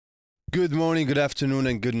Good morning, good afternoon,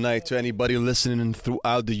 and good night to anybody listening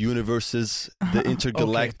throughout the universes, the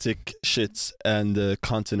intergalactic shits, and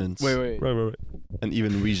continents. Wait. And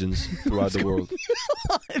even regions throughout the world.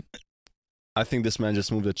 I think this man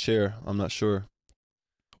just moved a chair. I'm not sure.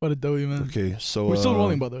 What a doughy, man. Okay, so We're still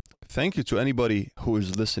rolling, brother. thank you to anybody who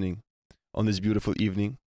is listening on this beautiful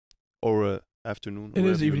evening or afternoon. It is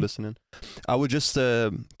wherever you're evening. listening. I would just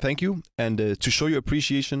thank you and to show your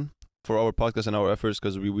appreciation for our podcast and our efforts,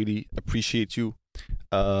 because we really appreciate you.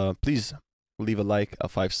 Please leave a like, a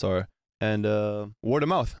 5-star, and word of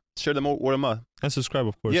mouth. Share them word of mouth. And subscribe,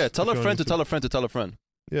 of course. Yeah, tell if a you're friend to on tell a friend to tell a friend.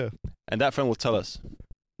 Yeah. And that friend will tell us.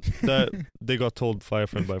 That they got told by a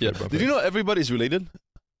friend by a friend. by a Did friend. you know everybody's related?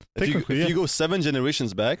 Technically, if you go 7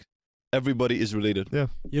 generations back, everybody is related. Yeah.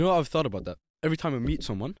 You know, I've thought about that. Every time I meet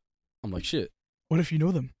someone, I'm like, shit. What if you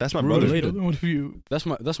know them? That's my We're brother. related. What if you... That's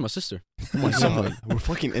my sister. Oh my God. We're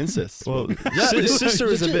fucking incest. Well, Yeah, sister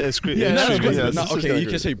is a bit discreet. Yeah, No, that's but- crazy. no, Sister's okay, kinda you can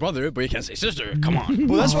crazy. say brother, but you can't say sister. Come on.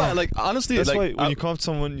 Well, that's why, like, honestly, That's like, why when you come to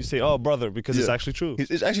someone, you say, "Oh, brother," because it's Yeah. actually true.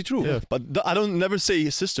 it's actually true. Yeah. But I don't never say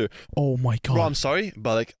sister. Oh my God. Bro, I'm sorry,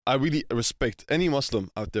 but like, I really respect any Muslim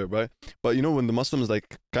out there, right? But you know, when the Muslim is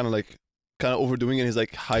like, kind of overdoing it, he's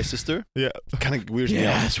like, "Hi, sister." Yeah. Kind of weirds me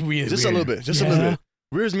Yeah, out. it's weird. Just a little bit. Just a little bit.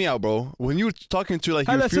 Weirds me out, bro. When you're talking to like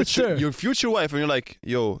Hi, your that's sister. future wife, and you're like,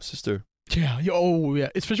 "Yo, sister," Yeah. Oh, yeah.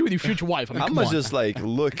 Especially with your future wife. I mean, I come must on. just like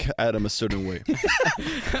look at him a certain way.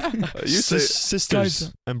 You say, Sisters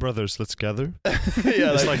Guys. and brothers, let's gather.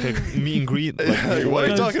 yeah, It's like a meet and greet. Like, Like, what are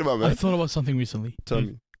you Guys, talking about, I man? thought about something recently. Tell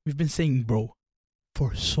me. We've been saying bro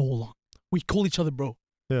for so long. We call each other bro.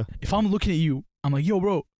 Yeah. If I'm looking at you, I'm like, yo,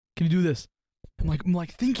 bro, can you do this? I'm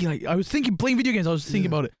like thinking, like, I was thinking playing video games. I was thinking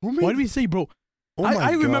about it. Why do we say bro? Oh my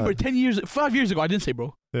I remember God. 5 years ago, I didn't say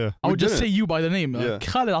bro. yeah, I We would just didn't. say you by the name. Yeah.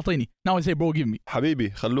 Khaled Atini. Now I say bro, give me.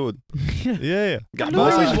 Habibi, Khalud. yeah. No,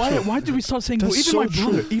 Gabba. why did we start saying bro? That's Even so my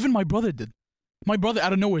brother, true. even my brother did. My brother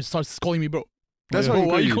out of nowhere starts calling me bro. That's Yeah. why Bro,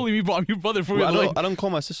 why are you crazy. calling me bro? I'm your brother for Well, real. Like, I don't call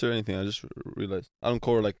my sister or anything. I just realized I don't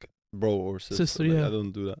call her like bro or sister. Sister, Like, yeah. I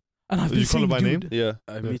don't do that. and I've You been call her saying by name? dude.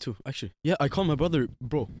 Yeah. Me too, actually. Yeah, I call my brother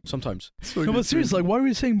bro sometimes. No, but seriously, like, why are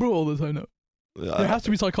we saying bro all the time now? Yeah, There has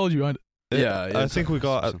to be psychology behind it. Yeah, I think we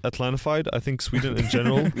got Atlantified. I think Sweden in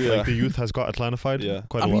general, Yeah. like the youth has got Atlantified Yeah.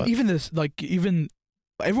 quite I a mean, lot. even this, like, even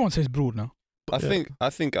everyone says bro now. I Yeah.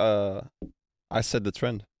 think I set the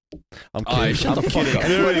trend. I'm Aye, kidding. shut I'm the fuck kidding. up.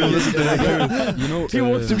 Everybody will listen to that. You know, He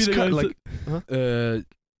wants to be it's the guy. kind Like, like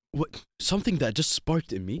what something that just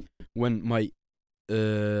sparked in me when my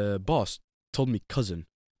boss told me cousin.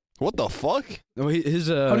 What the fuck? No, his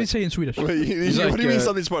how do you say it in Swedish? Wait, He's what like, do you mean uh,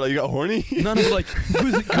 something smart? Like you got horny? no, like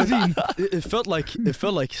Cuisine. it felt like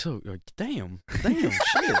so like, damn shit.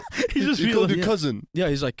 He just you feels called like, your cousin. Yeah,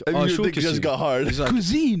 he's like And you think you just kusin. got hard. He's like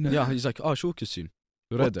cuisine. yeah, he's like شو كسين.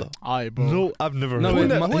 What the? Aye, bro. No, I've never No,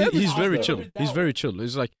 heard. he's very that? chill. He's very chill.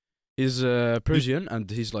 He's like he's Persian and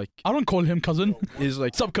he's like I don't call him cousin. he's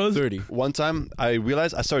like What's up, cuz? 30. One time, I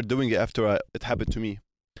realized I started doing it after it happened to me.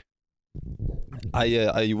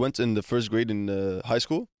 I went in the first grade in high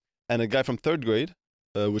school, and a guy from third grade,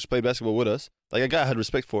 which played basketball with us, like a guy I had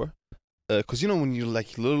respect for, because you know when you're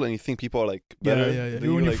like little and you think people are like better. Yeah. than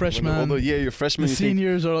You're when you're freshman. older, yeah, you're freshman. The you think-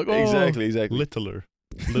 seniors are like, oh, Exactly. Littler.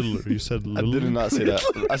 You said I littler. did not say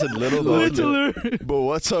that. I said little. though. Littler. But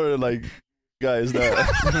what sort of like guy is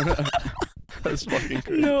that? That's fucking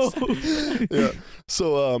crazy. No. Yeah.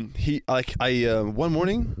 So he like I one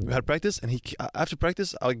morning we had practice, and he after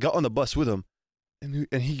practice I got on the bus with him,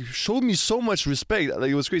 and he showed me so much respect.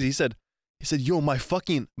 Like it was crazy. He said, "Yo, my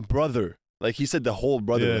fucking brother." Like he said the whole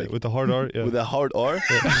brother, Yeah, like, with the hard R. Yeah. with a hard R.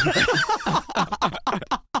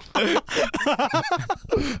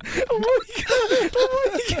 Oh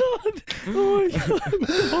my god.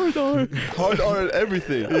 Hard R. Hard R and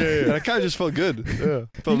everything. Yeah. And I kind of just felt good. Yeah.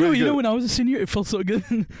 Felt You really know, good. when I was a senior, it felt so good.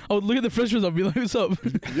 I would look at the freshmen, I'd be like, what's up?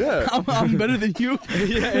 Yeah. I'm better than you.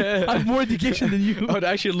 I have more education than you. I would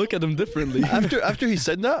actually look at him differently. After he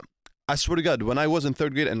said that, I swear to God, when I was in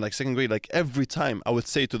third grade and like second grade, like every time I would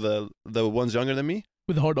say to the ones younger than me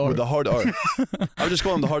With hard R. with the hard R, I would just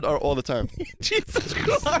call him the hard R all the time. Jesus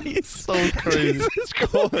Christ. So crazy. Jesus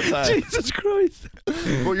All Christ. the time. Jesus Christ.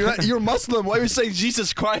 Well, you're Muslim. Why are you saying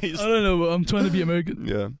Jesus Christ? I don't know, but I'm trying to be American.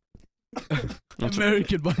 Yeah.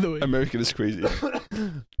 American, by the way. American is crazy.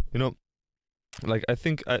 You know, like I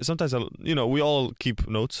think sometimes we all keep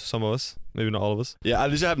notes. Some of us, maybe not all of us. Yeah, I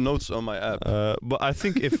just have notes on my app. But I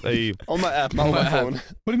think if a On my app, not on my phone.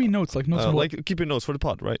 What do you mean notes? Like notes of what? like keeping notes for the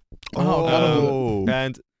pod, right? Oh, Oh.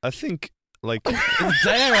 And I think like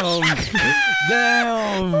Damn.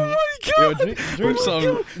 Damn. Oh my Yo, god. drink some.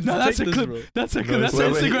 No, that's Take a this, clip. bro. That's a No, clip. That's wait,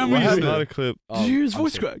 an wait, Instagram what reel. happened? Not a clip. Did you hear his I'm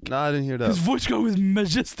voice sick. crack? Nah, I didn't hear His that. voice crack was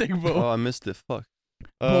majestic, bro. Oh, I missed it. Fuck.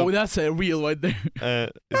 Bro, that's a reel right there.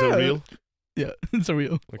 Is it real? Yeah, it's a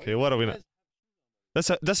reel. Okay, what are we not? That's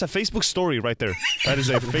a Facebook story right there. That is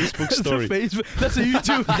a Facebook story. That's a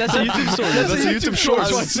YouTube. That's a YouTube story. That's That's a a YouTube YouTube short. short. I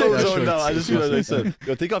right was so there. zoned out. I just realized I said,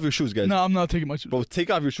 yo, take off your shoes, guys. No, I'm not taking my shoes. Bro, take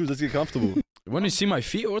off your shoes. Let's get comfortable. When you see my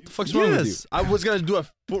feet, what the fuck's wrong with you? Yes. I was gonna do a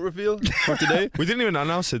foot reveal for today. We didn't even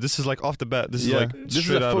announce it. This is like off the bat. This is Yeah, like this is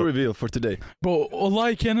straight a out foot of. reveal for today. Bro,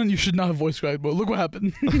 Wallahi, Kenan, you should not have voice crack, bro. Look what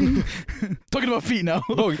happened. Talking about feet now.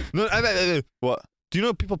 Bro, no, What? do you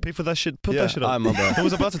know people pay for that shit? Put Yeah, that shit up. I'm a bad. I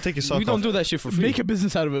was about to take your sock We don't off. do that shit for free. Make a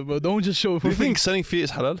business out of it, bro. Don't just show it for Do you free. think selling feet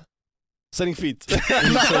is halal? Selling feet.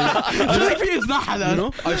 Selling feet is not halal. You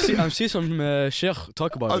know, I've seen some sheikh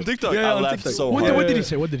talk about On it. TikTok, Yeah, I on laughed TikTok. so What, hard. what did he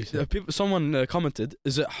say? What did he say? Someone commented,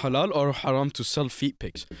 is it halal or haram to sell feet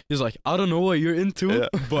pics? He's like, I don't know what you're into, Yeah.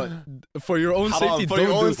 but for your own Haram, safety, for don't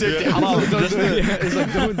your do own it. safety, Yeah. haram. Don't do it. Yeah, it's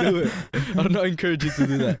like, don't do it. I'm not encouraging you to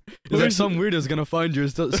do that. It's like some weirdo's gonna find you,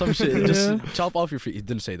 some shit, just Yeah. chop off your feet. He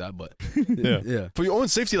didn't say that, but Yeah. yeah. For your own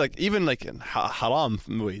safety, like even like in haram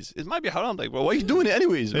ways, it might be haram. Like, bro, why are you doing it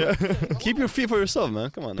anyways? Bro? Keep your feet for yourself,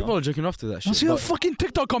 man. Come on now. People are jerking off to that I'll shit. see the But, fucking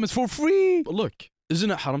TikTok comments for free. but look,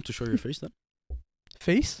 isn't it haram to show your face then?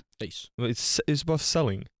 Face? Face. It's about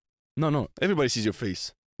selling. No. Everybody sees your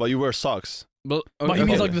face, but you wear socks. But, But he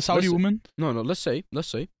means like the Saudi let's- woman? No, let's say,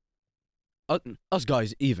 us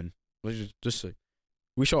guys even. Let's just say,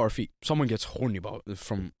 we show our feet. Someone gets horny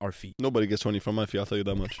from our feet. Nobody gets horny from my feet. I'll tell you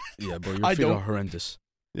that much. Yeah, bro, your I feet are don't. horrendous.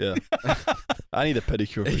 Yeah, I need a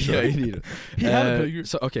pedicure for Yeah, sure. you need it. He had a pedicure.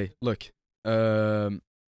 So okay, look.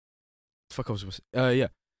 Fuck, I was supposed to. Yeah,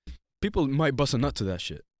 people might bust a nut to that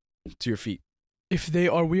shit, to your feet. If they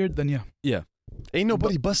are weird, then yeah. Ain't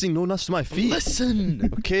nobody busting no nuts to my feet. Listen.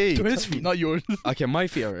 Okay. To his feet, not yours. Okay, my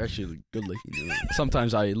feet are actually good looking.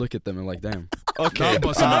 Sometimes I look at them and like, damn. Okay. Not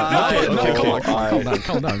busting a nut. okay, No, okay, come on, okay.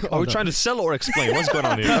 calm down. Are we trying to sell or explain? What's going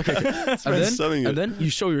on here? Okay. Selling it. And then you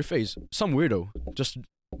show your face. Some weirdo just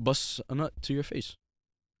busts a nut to your face,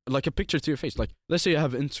 like a picture to your face. Like, let's say you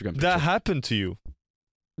have an Instagram. That picture. happened to you.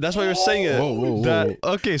 That's why you're saying it. Whoa. That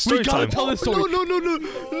okay? Story gotta time. tell this story. No.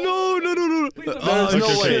 There's Okay,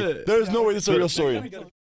 no okay. way. There's no way this is a real story.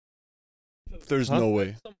 There's Huh? no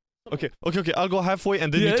way. Okay. I'll go halfway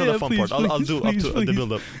and then you tell the fun please, part. I'll please, do up please, to the please.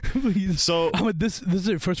 build up. Please. So Ahmed, this is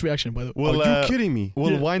your first reaction, by the way. we'll Are you kidding me?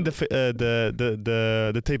 we'll Yeah. wind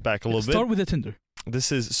the tape back a little Start bit. with the Tinder.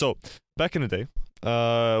 This is so back in the day.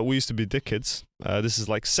 We used to be dick kids. This is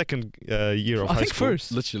like second year of I high think school.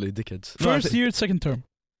 first. Literally dickheads. No, I First think- year, second term.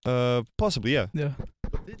 Possibly, yeah. Yeah.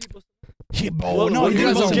 Yeah, bro. Well, no, we'll you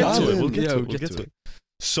get guys to are it. wild. We'll get Yeah, to we'll it. We'll get get to to it.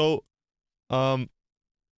 So,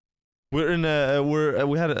 we're in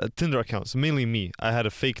we had a Tinder account. So mainly me. I had a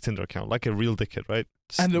fake Tinder account, like a real dickhead, right?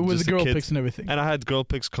 And with Just the a girl kid. pics and everything. And I had girl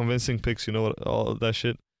pics, convincing pics, you know, all of that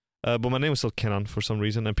shit. But my name was still Kenan for some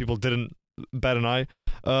reason, and people didn't bat an eye.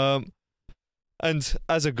 And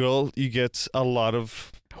as a girl, you get a lot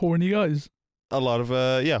of Horny guys.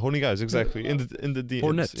 horny guys, exactly, in the DMs.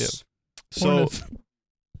 Hornets. Yeah. So Hornets.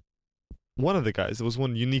 one of the guys, there was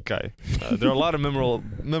one unique guy. There are a lot of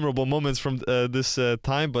memorable moments from this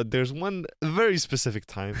time, but there's one very specific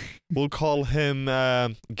time. We'll call him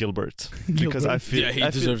Gilbert because I feel Yeah, he I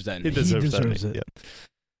feel- deserves that. He name. deserves, deserves that. it.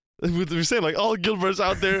 Yeah. We're saying like all Gilberts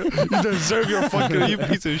out there, you deserve your fucking you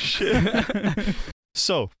piece of shit.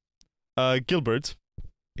 So, Gilbert,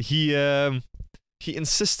 he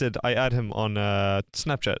insisted I add him on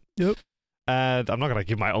Snapchat. Yep. And I'm not gonna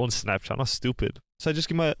give my own Snapchat. I'm not stupid. So I just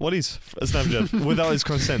give my Walid's Snapchat without his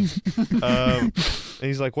consent. And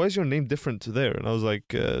he's like, "Why is your name different there?" And I was like,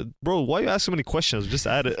 "Bro, why you ask so many questions? Just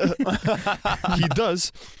add it." He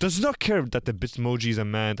does not care that the Bitmoji is a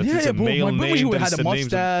man, that it's a bro. male My name, brother that had it's a the names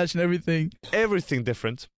of mustache and everything. everything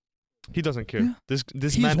different. He doesn't care. Yeah. This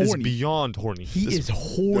He's man horny. is beyond horny. He This- is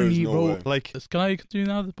horny, no bro. way. like Can I continue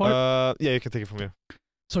now the part? yeah, you can take it from here.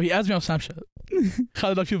 So he adds me on Snapchat.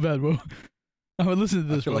 Khaled, I feel bad, bro. I'm gonna listen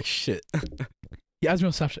to I this, feel bro. like shit. He adds me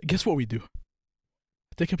on Snapchat. Guess what we do?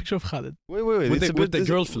 I take a picture of Khaled. Wait. With it's the- with the there's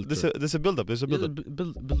girl a- filter. There's a build up. There's a build up.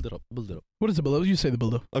 Build it up. Build it up. What is the build? You say the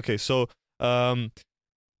build up. Okay, so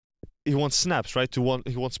he wants snaps, right? He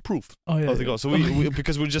wants proof Oh yeah. of the girl. So we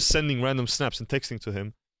because we're just sending random snaps and texting to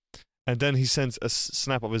him, and then he sends a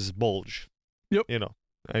snap of his bulge. Yep. You know,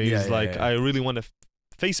 and he's Yeah, yeah, like, yeah. "I really want a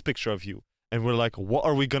face picture of you," and we're like, "What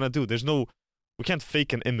are we gonna do? We can't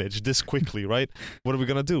fake an image this quickly, right? What are we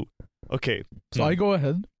gonna do?" Okay. So I go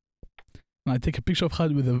ahead. and I take a picture of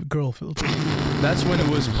Khalid with a girl filter. That's when it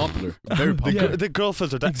was popular. Very popular. The girl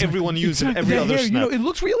filter that Exactly. everyone uses in Exactly. every The other hair, snap. it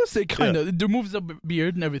looks realistic, kind of. It removes the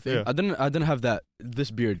beard and everything. Yeah. I didn't have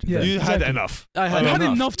this beard. Yeah. You had exactly. enough. I I had had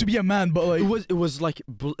enough. enough to be a man, but like It was like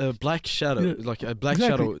a black shadow, Yeah. like a black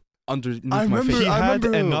Exactly. shadow underneath I my remember- face. He I had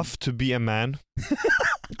remember- enough to be a man.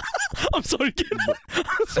 I'm sorry.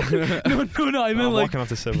 I'm sorry. No. I meant I'm like walking off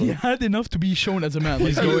the set, he bro. had enough to be shown as a man. Like,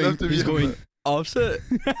 He's had going. enough to be He's a going man. offset.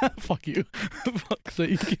 fuck you. Fuck's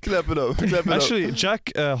sake. Clap it up. Clap it up. Actually,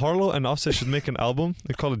 Jack Harlow and Offset should make an album.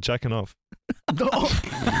 They call it Jacking Off.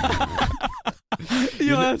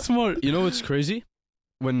 Yeah, that's smart. You know what's crazy?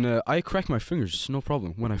 When I crack my fingers, it's no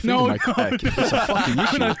problem. When I finger No, my crack, it's a fucking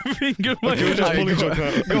issue. When I finger my Okay, we're just Alright, pulling go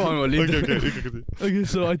joke now. Go on, Walid. Okay. Okay,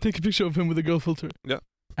 so I take a picture of him with a girl filter. Yeah.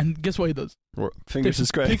 And guess what he does? Fingers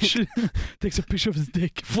is cracked. Takes a picture of his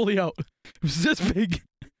dick fully out. It was this big.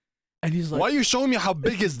 And he's like, Why are you showing me how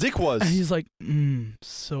big his dick was? and he's like,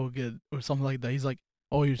 so good, or something like that. He's like,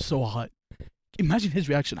 oh, you're so hot. Imagine his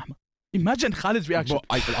reaction, Ahmed. Imagine Khalid's reaction.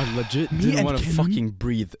 Bro, I legit Me didn't and want to Kenan- fucking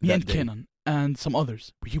breathe. Me that and day. Kenan and some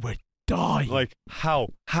others. We were dying. Like, how?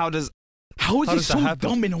 How does... how is how he does that so happen?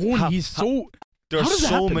 dumb and horny? How- He's so. There are How does that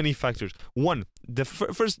so happen? many factors. One, the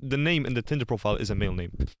first, the name in the Tinder profile is a male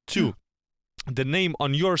name. Two, the name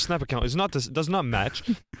on your Snap account is not does not match.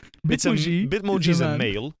 It's a Bitmoji is a man.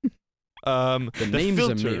 male. The name's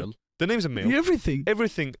filter, a male. The name's a male. Everything.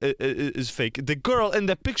 Everything is fake. The girl in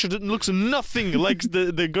the picture looks nothing like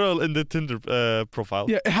the girl in the Tinder profile.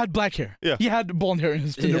 Yeah, it had black hair. Yeah. He had blonde hair in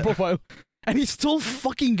his Tinder Yeah. profile. And he still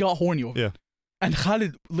fucking got horny over it. Yeah. And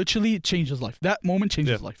Khalid literally changed his life. That moment changed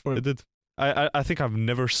Yeah, his life. For It did. I think I've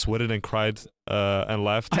never sweated and cried and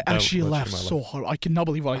laughed. I that actually much in laughed my life. so hard. I cannot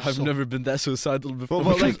believe what I I've saw. never been that suicidal before.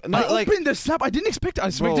 But like, I not like opened the snap. I didn't expect it. I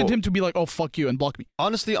expected Bro. him to be like, oh, fuck you and block me.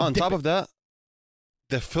 honestly, on Dip top it. of that,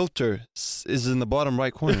 the filter is in the bottom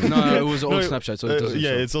right corner. no, it was old No, Snapchat, so it doesn't yeah,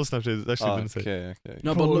 show. it's all Snapchat. It actually Oh, didn't say. okay.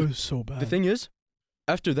 No, Bro, but it look, was so bad. the thing is,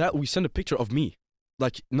 after that, we sent a picture of me.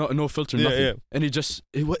 Like, no filter, Yeah, nothing. yeah. And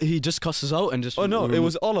he just cusses out and just... Oh no, it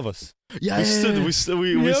was all of us. Yeah, We stood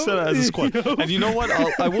we stood as a squad. Yo. And you know what?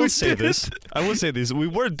 I will We say did. this. I will say this. We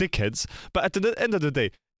were dickheads, but at the end of the day,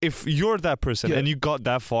 if you're that person Yeah. and you got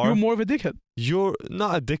that far, You're more of a dickhead. you're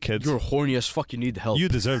not a dickhead. You're horny as fuck, you need help. You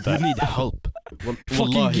deserve You that. need help. Fucking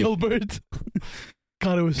Wallahi. Gilbert.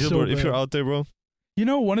 God, it was so Gilbert, bad. if you're out there, bro. You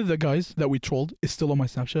know, one of the guys that we trolled is still on my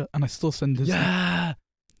Snapchat, and I still send this. Yeah.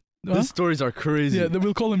 Huh? These stories are crazy. Yeah,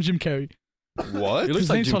 we'll call him Jim Carrey. What? He looks His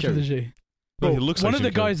like name Jim starts with a Carrey. J. No, he Bro, looks one like of the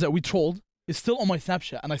Jim Carrey. guys that we trolled is still on my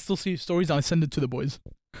Snapchat, and I still see his stories, and I send it to the boys.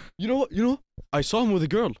 You know what? I saw him with a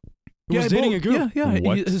girl. He was bro, dating a girl. Yeah.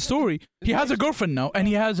 What? His story. He has a girlfriend now, and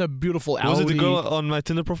he has a beautiful Audi. Was it the girl on my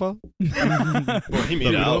Tinder profile? Bro, he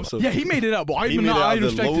made it I hope out. so. Yeah, he made it up, but He made it I out of the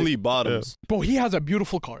respect lowly it. bottoms. Bro, he has a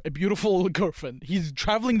beautiful car, a beautiful girlfriend. He's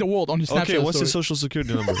traveling the world on his Snapchat Okay, what's story. his social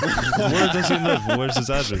security number? Where does he live? Where's his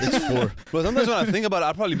address? It's 4. But sometimes when I think about it,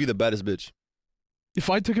 I'd probably be the baddest bitch. If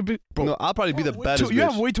I took a bit, bro, No, I'll probably be the baddest you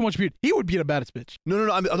bitch. have way too much beard. He would be the baddest bitch.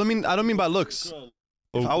 No. I don't mean by looks.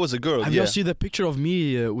 If I was a girl, Have yeah. y'all seen the picture of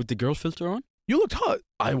me with the girl filter on? You looked hot.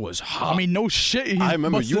 I was hot. I mean, no shit. he I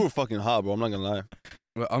remember you busted- were fucking hot, bro. I'm not gonna lie.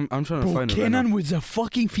 Well, I'm trying to Bro, find it right now. Kenan with a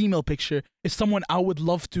fucking female picture is someone I would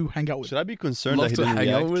love to hang out with. Should I be concerned Love that he to didn't hang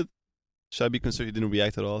react? out with. Should I be concerned he didn't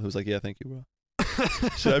react at all? He was like, "Yeah, thank you, bro."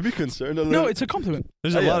 Should I be concerned a No, little? it's a compliment.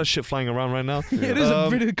 There's Oh, a yeah. lot of shit flying around right now. It is a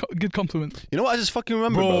Um, really good compliment. You know what? I just fucking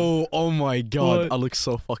remember, bro. Bro, oh my god, What? I look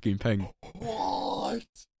so fucking peng. What?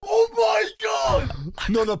 Oh my god!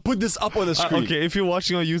 No, put this up on the screen. Okay, if you're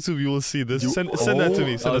watching on YouTube, you will see this. Send that to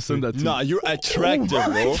me. Send I'll that to send me. that to Nah, you. you're attractive,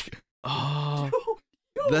 bro. Ah,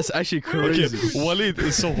 that's actually Okay, crazy. Walid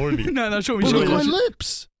is so horny. No, show me. Bro, Show look me. at my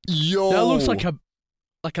lips. Yo, That looks like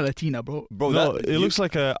a Latina, bro. bro. No, that, it looks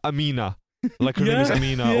like a Amina. Like her name is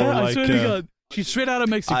Amina, yeah, or I like swear to God. She's straight out of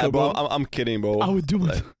Mexico, bro. bro. I'm kidding, bro. I would do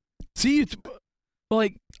it. Like- See, it's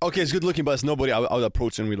like Okay, it's good looking, but it's nobody I would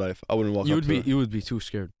approach in real life. I wouldn't walk You up would to be her. you would be too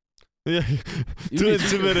scared. yeah, You'd too be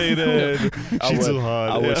intimidated. I She's would. too hot.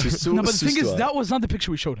 I would. Yeah. She's too. no, but the thing she's is, too that was not the picture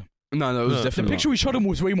we showed him. No, it was No. The definitely picture we showed him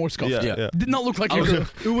was way more scuffed. Yeah. Yeah. Did not look like I a was- girl.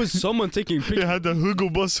 it was someone taking He pictures. had the Hugo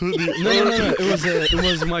Boss hoodie. No. It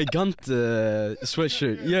was my Gunt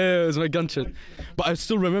sweatshirt. Yeah, it was my Gunt shirt. But I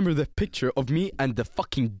still remember the picture of me and the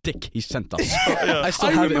fucking dick he sent us. I still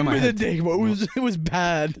I have it in remember my the head. dick, but it was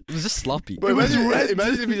bad. It was just sloppy. But It was imagine, red.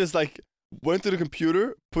 imagine if you just like went to the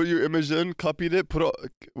computer, put your image in, copied it, put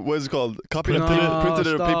what is it called? Copied and No, printed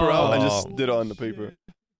the paper out, and just stop. did it on the paper.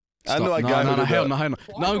 I Stop. know a guy who did hell that. no, hell no.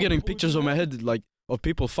 Now I'm getting pictures on my head like of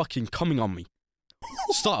people fucking coming on me.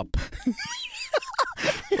 Stop.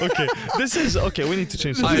 Okay, this is okay. We need to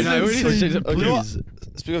change this. I know, we need to change it, You know what? please.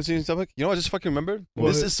 Speaking of changing topic, you know what I just fucking remembered? What?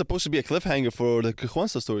 This is supposed to be a cliffhanger for the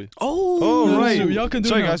Kwanzaa story. Oh, Yeah, right. so y'all can do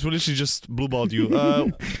Sorry, it now. guys, we literally just blueballed you.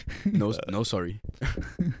 No, sorry.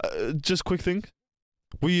 Just quick thing.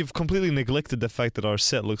 We've completely neglected the fact that our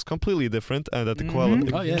set looks completely different and that the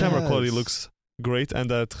Mhm. Oh, yeah. camera quality Yes. looks great and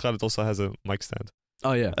that Khalid also has a mic stand.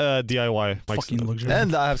 Oh yeah. DIY mic Fucking stand. luxury.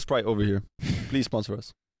 And I have Sprite over here. Please sponsor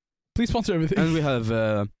us. Please sponsor everything. And we have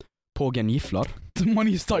Pågen Giflar. The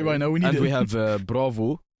money is tight right now. We need And it. we have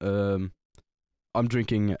Bravo. I'm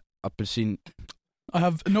drinking appelsin. I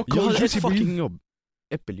have no Ja, cold det är juicy breeze. fucking jobb.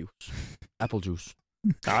 Äppeljuice. Apple juice.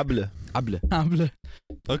 Able. Able.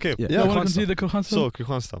 Okay, Yeah. Yeah, I want to Kwanzaa. continue the Kwanzaa. so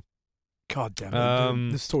Kristianstad. God damn it.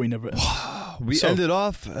 Um, the story never ends. We So, ended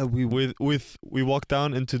off. We walk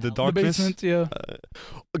down into the The darkness. basement, yeah.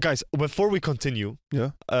 Guys, before we continue,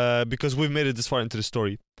 Yeah. because we've made it this far into the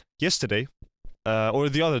story, yesterday, or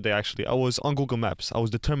the other day actually, I was on Google Maps. I was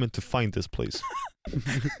determined to find this place.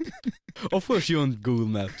 Of course you on Google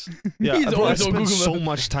Maps. Yeah, He's bro, I always on spend Google so Maps.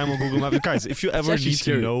 much time on Google Maps. Guys, if you ever actually need to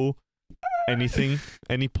scary. know anything,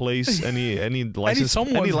 any place, any license,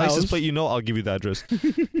 someone's any license house. plate, you know, I'll give you the address.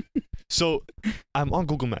 So I'm on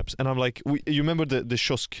Google Maps and I'm like, you remember the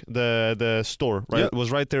Shusk, the store, right? Yeah. It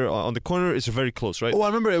was right there on the corner. It's very close, right? Oh, I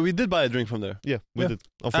remember we did buy a drink from there. Yeah, we Yeah. did.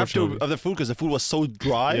 After Unfortunately, of the food, because the food was so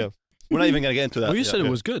dry. yeah. We're not even gonna get into that. Well, you Yeah. said it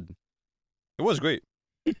was good. It was great.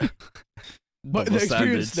 But Double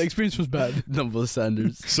the experience was bad. Double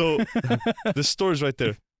standards. So the store is right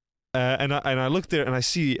there, and I look there and I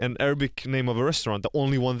see an Arabic name of a restaurant, the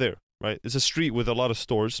only one there. Right, it's a street with a lot of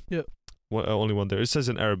stores. Yeah. Only one there. It says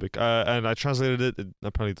in Arabic, and I translated it. It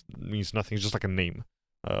apparently means nothing. It's just like a name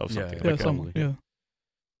of Yeah, something. yeah. Yeah, Like, some, yeah.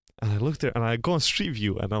 and I look there and I go on Street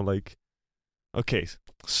View and I'm like, okay,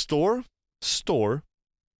 store.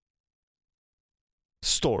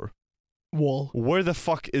 Wall. Where the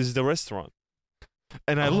fuck is the restaurant?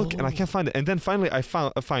 And I look and I can't find it. And then finally I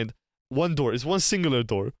find one door. It's one singular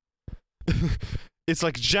door. It's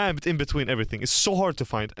like jammed in between everything. It's so hard to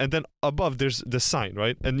find. And then above there's the sign,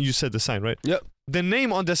 right? And you said the sign, right? Yep. The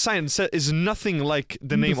name on the sign is nothing like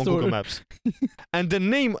the name on store. Google Maps. And the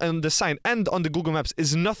name on the sign and on the Google Maps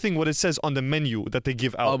is nothing what it says on the menu that they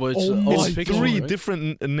give Oh, out. but it's Oh old my It's picture, three right?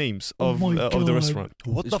 different names Oh of my of the God. restaurant.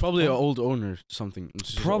 What It's probably an old owner something.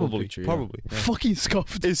 It's just an old Probably, picture, yeah. probably. Yeah. Fucking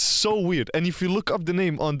scuffed. It's so weird. And if you look up the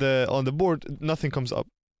name on the board, nothing comes up.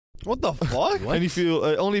 What the fuck? What? And if you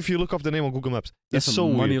only if you look up the name on Google Maps, That's it's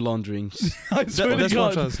some so money weird. laundering. I swear to That's what I'm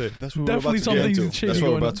God. trying to say. That's what Definitely we're about to get something into. shady That's what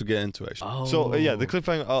we're going about on. to get into, actually. Oh. So yeah, the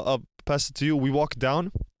cliffhanger. I'll pass it to you. We walk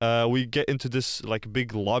down. We get into this like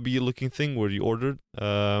big lobby-looking thing where you ordered.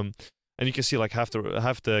 And you can see like half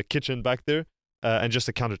the kitchen back there, and just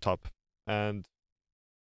a countertop. And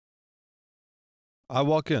I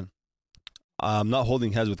walk in. I'm not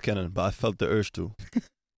holding hands with Kenan, but I felt the urge to.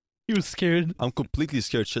 He was scared. I'm completely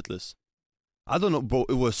scared shitless. I don't know, bro.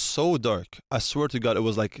 It was so dark. I swear to God, it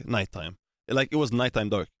was like nighttime. It was nighttime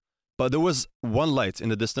dark. But there was one light in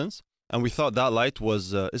the distance, and we thought that light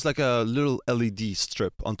was. It's like a little LED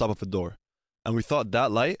strip on top of a door, and we thought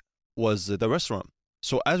that light was the restaurant.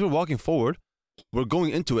 So as we're walking forward, we're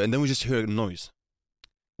going into it, and then we just hear a noise.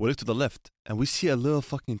 We look to the left, and we see a little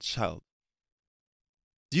fucking child.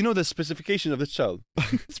 Do you know the specification of this child,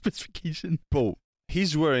 Specification. bro?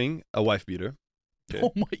 He's wearing a wife beater. Okay.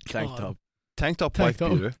 Oh my God. Tank top. Tank top, Tank wife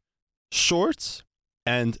top. beater, shorts,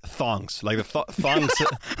 and thongs. Like the thongs.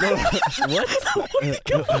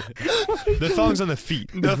 the thongs on the feet.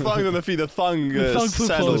 The thongs on the feet. The thong, Thong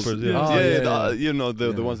sandals. flip-flops. Yeah. Oh, yeah. You know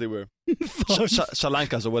the Yeah. ones they wear. Thongs.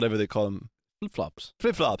 Shalankas or whatever they call them. Flip flops.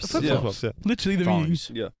 Flip flops. Flip-flops. Yeah. Literally the meaning.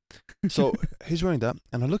 Thongs. Yeah. So he's wearing that,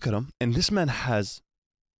 and I look at him, and this man has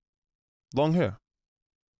long hair.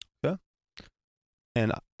 Yeah.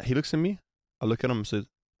 And he looks at me. I look at him and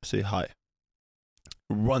say hi.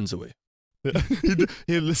 Runs away.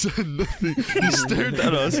 He listened nothing. He stared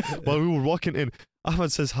at us while we were walking in.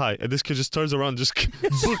 Ahmad says hi, and this kid just turns around, just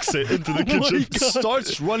books it into the Oh my kitchen. God.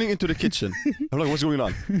 Starts running into the kitchen. I'm like, what's going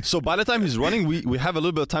on? So by the time he's running, we have a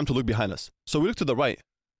little bit of time to look behind us. So we look to the right,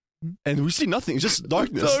 and we see nothing. It's just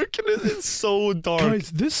darkness. Darkness. It's so dark.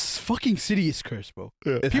 Guys, this fucking city is cursed, bro.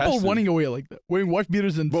 It People has to. running away like that, wearing wife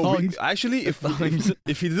beaters and Bro, thongs. actually, if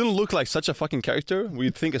he didn't look like such a fucking character,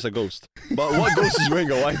 we'd think it's a ghost. But what ghost is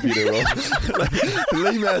wearing a wife beater, bro? Like,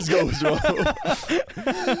 lame ass ghost, bro.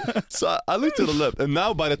 So I looked to the left, and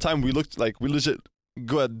now by the time we looked, like we legit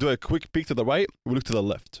do a quick peek to the right, we look to the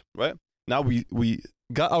left, right? Now we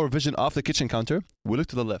got our vision off the kitchen counter. We look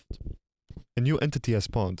to the left. A new entity has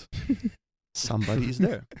spawned. Somebody is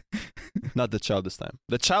there. Not the child this time.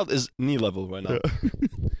 The child is knee level right now.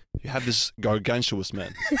 have this gargantuous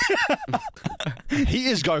man. He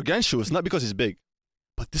is gargantuous, not because he's big,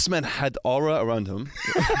 but this man had aura around him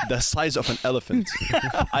the size of an elephant.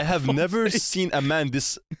 I have never seen a man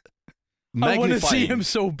this I want to see magnifying. him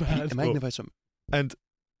so bad. Magnified some. And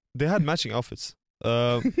they had matching outfits.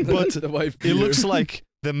 But The wife it looks like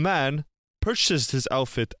the man purchased his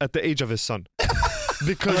outfit at the age of his son.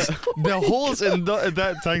 Because the holes in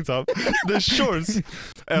that tank top, the shorts,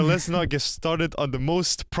 and let's not get started on the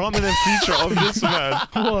most prominent feature of this man,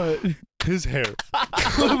 What? his hair.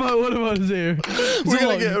 What about his hair? We're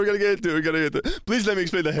gonna get into it. Please let me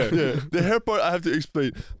explain the hair. Yeah. The hair part I have to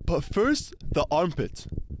explain. But first, the armpit.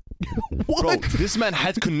 What? Bro, this man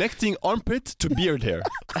had connecting armpit to beard hair.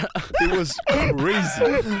 It was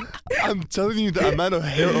crazy. I'm telling you, the amount of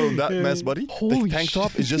hair on that man's body, the Holy tank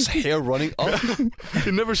top is just hair running up.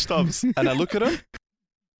 It never stops. And I look at him,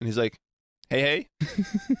 and he's like, hey.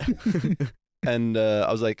 And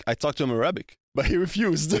I was like, I talked to him in Arabic, but he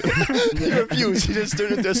refused. He refused. He just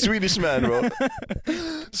turned into a Swedish man, bro.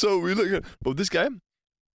 So we look at, bro, this guy,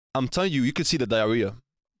 I'm telling you, you could see the diarrhea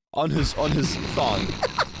on his thong.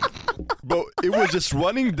 Bro, it was just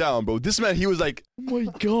running down, bro. This man, he was like Oh my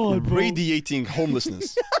god, bro. radiating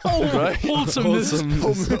homelessness. Oh, right? Wholesomeness.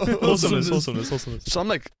 Wholesomeness. So I'm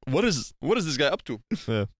like, what is this guy up to?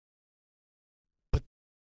 Yeah. But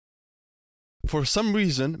for some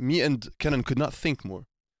reason, me and Kenan could not think more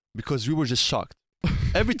because we were just shocked.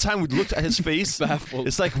 Every time we looked at his face, Baffled.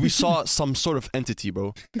 it's like we saw some sort of entity,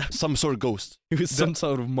 bro. Some sort of ghost. He was some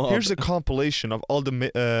sort of mob. Here's a compilation of all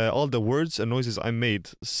the words and noises I made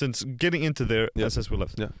since getting into there Yeah. and since we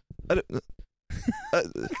left. Yeah.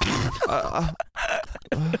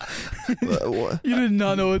 You did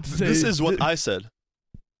not know what to say. This is what I said.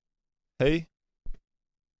 Hey.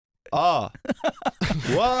 Ah.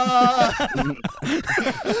 What?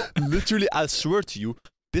 Literally, I swear to you,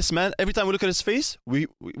 this man, every time we look at his face, we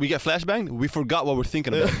get flashbanged. We forgot what we're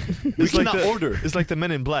thinking about. We It's like cannot the- order. It's like the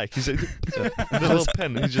Men in Black. He's like, the little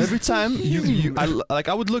pen. He just, Every time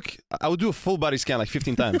I would do a full body scan like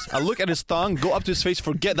 15 times. I look at his tongue, go up to his face,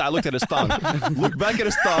 forget that I looked at his tongue. Look back at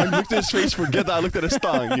his tongue, look at his face, forget that I looked at his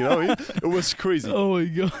tongue. You know what I mean? It was crazy. Oh my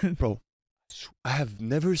god. Bro, I have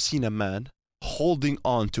never seen a man holding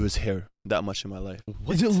on to his hair that much in my life.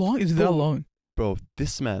 Is it long? Is it that long? Bro,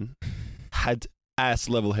 this man had ass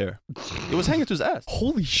level hair. It was hanging to his ass.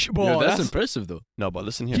 Holy shit, bro. Yeah, that's that's impressive though. No, but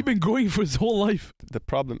listen here. He's been growing for his whole life. The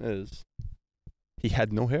problem is, he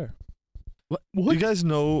had no hair. What? you guys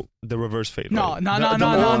know the reverse fade, No, right? no, The- no, the no,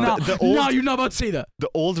 old- no, the no. old- No, you're not about to say that. The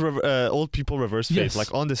old people reverse fade, Yes.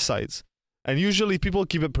 like on the sides. And usually people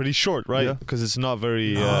keep it pretty short, right? Yeah. Because it's not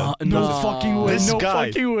very... No Nah. fucking way. This no guy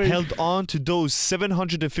fucking way. held on to those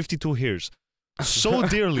 752 hairs so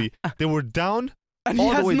dearly. They were down and he all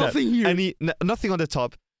the has way down. nothing here. and nothing on the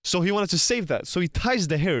top. So he wanted to save that. So he ties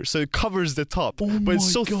the hair so it covers the top. Oh but it's my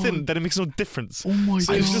so God. thin that it makes no difference. Oh my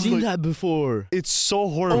So god. it's I've just seen like- that before. It's so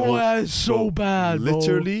horrible. Oh, that's so Bro, bad, bro.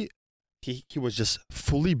 Literally, he was just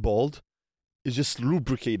fully bald. It's just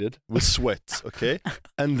lubricated with sweat, okay?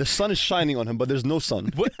 And the sun is shining on him, but there's no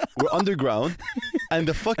sun. We're underground, and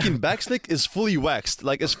the fucking back slick is fully waxed,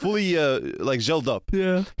 like it's fully like gelled up.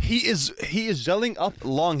 Yeah. He is gelling up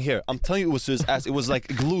long hair. I'm telling you, it was to his ass. It was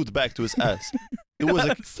like glued back to his ass. It was a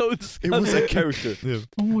That's so it disgusting. was a character. Yeah.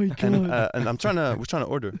 Oh my god. And we're trying to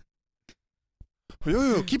order.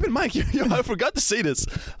 Yo, keep in mind, yo, I forgot to say this.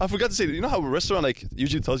 You know how a restaurant like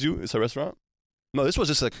usually tells you it's a restaurant? No, this was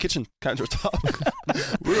just a kitchen countertop.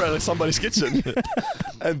 We were at like, somebody's kitchen,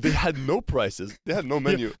 and they had no prices. They had no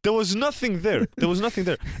menu. Yeah, there was nothing there.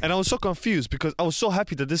 And I was so confused because I was so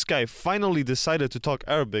happy that this guy finally decided to talk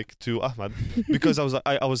Arabic to Ahmad because I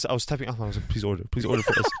was typing Ahmad. I was like, please order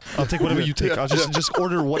for us. I'll take whatever you take. I'll just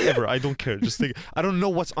order whatever. I don't care. Just take. I don't know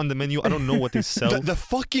what's on the menu. I don't know what they sell. The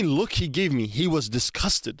fucking look he gave me, he was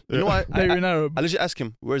disgusted. You Yeah. know what? That you're in Arab. I legit asked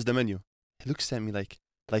him, "Where's the menu?" He looks at me like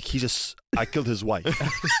I killed his wife.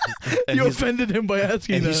 And You he's- offended him by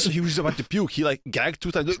asking And that. he was about to puke. He like gagged 2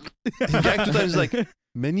 times. He gagged 2 times. He's like,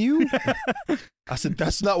 menu? I said,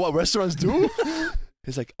 that's not what restaurants do.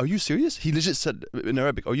 He's like, are you serious? He legit said in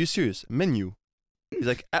Arabic, are you serious? Menu. He's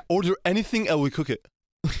like, order anything and we'll cook it.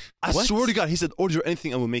 I What? swear to God, he said, order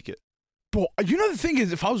anything and we'll make it. Bro, you know the thing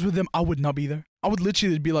is, if I was with them, I would not be there. I would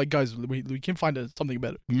literally be like, guys, we can find something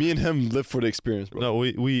better. Me and him live for the experience, bro. No,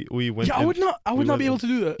 we went. Yeah, I in- would not. I would we not went be in. able to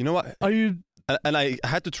do that. You know what? Are you? And I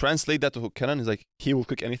had to translate that to Kenan. He's like, he will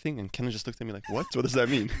cook anything. And Kenan just looked at me like, what? What does that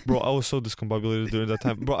mean? Bro, I was so discombobulated during that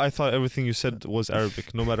time. Bro, I thought everything you said was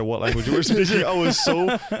Arabic, no matter what language you were speaking. I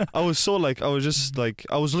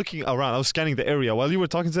was looking around. I was scanning the area while you were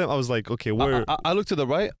talking to them. I was like, okay, where? I look to the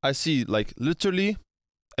right. I see like literally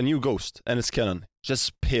a new ghost, and it's Kenan,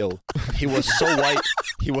 just pale. He was so white.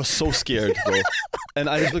 He was so scared, bro. And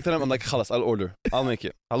I just looked at him. I'm like, "Khalas, I'll order. I'll make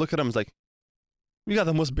it." I look at him. I was like, "We got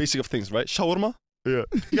the most basic of things, right? Shawarma. Yeah.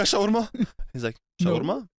 You got shawarma?" He's like, No.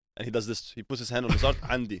 "Shawarma," and he does this. He puts his hand on his heart.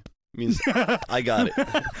 Andi means I got it.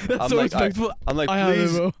 That's I'm so like, respectful. I'm like, I have it,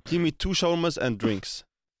 please bro. give me 2 shawarmas and drinks.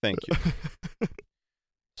 Thank you.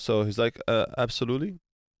 So he's like, absolutely.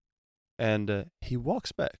 And he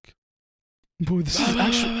walks back. Bro, this is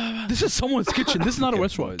actually this is someone's kitchen. This is not a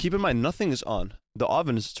restaurant. Keep in mind, nothing is on. The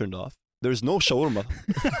oven is turned off. There's no shawarma.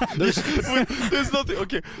 There's nothing.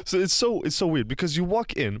 Okay, so it's so weird because you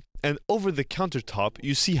walk in and over the countertop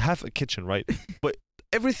you see half a kitchen, right? But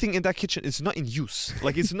everything in that kitchen is not in use.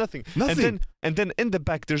 Like it's nothing. Nothing. And then in the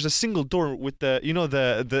back there's a single door with the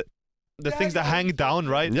things that hang down,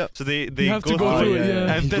 right? Yeah. So they You have to go through it,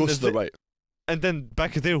 yeah. And He then goes to the right. And then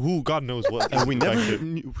back there, who God knows what. And we back never,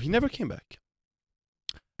 there. he never came back.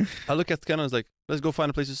 I look at Ken and I was like, let's go find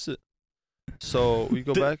a place to sit. So we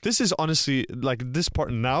go back. This is honestly like this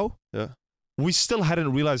part now. Yeah. We still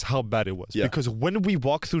hadn't realized how bad it was Yeah. because when we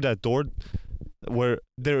walk through that door, where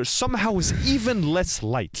there somehow is even less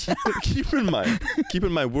light. keep in mind,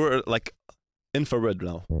 we're like infrared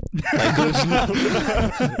now. Like, there's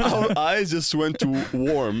no, our eyes just went to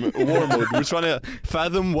warm mode. We're trying to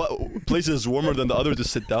fathom what place is warmer than the other to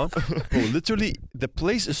sit down. Bro, literally, the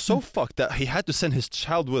place is so fucked that he had to send his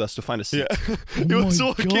child with us to find a seat. Yeah. Oh He was my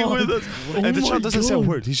walking God. with us, Oh and the my child doesn't say a God.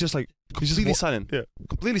 word. He's just like Completely silent. Yeah.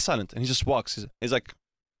 Completely silent. And he just walks. He's like,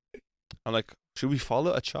 I'm like, should we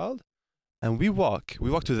follow a child? And we walk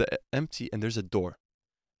to the empty, and there's a door.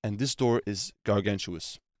 And this door is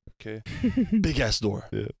gargantuous. Okay? Big ass door.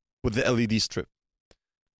 Yeah. With the LED strip.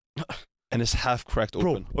 And it's half cracked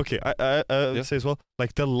open. Bro, okay, I Yeah. say as well.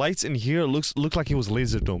 Like the lights in here look like it was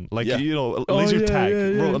laser dome, like Yeah. Oh, laser yeah, tag.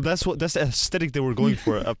 yeah, Bro, yeah. that's the aesthetic they were going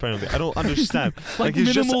for. Apparently, I don't understand. Like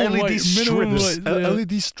it's just minimal LED light, minimal strips. light. Yeah.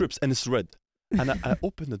 LED strips, and it's red. And I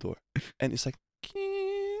open the door, and it's like,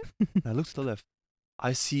 and I look to the left.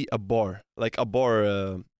 I see a bar, like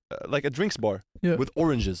a drinks bar, Yeah. with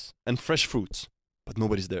oranges and fresh fruits, but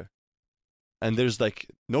nobody's there. And there's like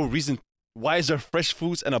no reason. Why is there fresh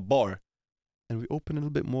fruits and a bar? And we open a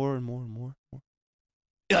little bit more and more and more.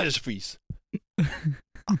 And I just freeze.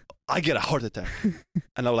 I get a heart attack.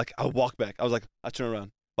 And I walk back. I turn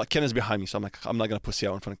around. But Kenan's behind me, so I'm like, I'm not going to pussy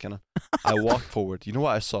out in front of Kenan. I walk forward. You know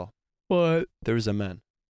what I saw? What? There is a man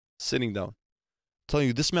sitting down. I'm telling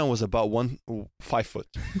you, this man was about 5 foot.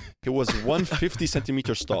 He was 150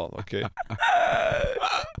 centimeters tall, okay?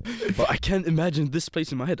 But I can't imagine this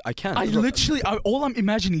place in my head. I can't. All I'm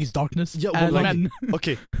imagining is darkness. Yeah, and well, men.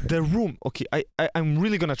 Okay, the room. Okay, I'm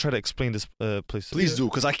really gonna try to explain this place. Please do,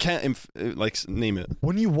 because I can't name it.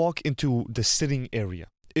 When you walk into the sitting area,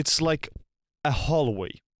 it's like a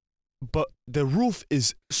hallway, but the roof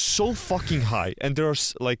is so fucking high, and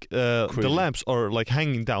there's like the Crazy. lamps are like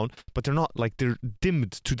hanging down, but they're not like they're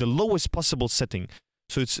dimmed to the lowest possible setting.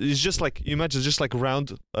 So it's just like you imagine just like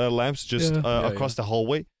round lamps just Yeah. Yeah, across the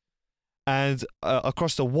hallway, and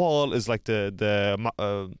across the wall is like the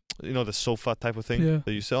the sofa type of thing Yeah.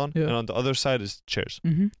 that you sit on, Yeah. and on the other side is chairs.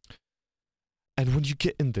 Mm-hmm. And when you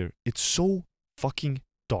get in there, it's so fucking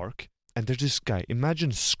dark. And there's this guy.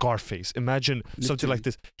 Imagine Scarface. Imagine something like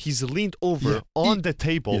this. He's leaned over Yeah. on the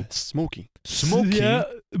table, Yeah, smoking. smoking. Yeah,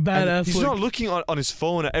 and badass. he's look. not looking on his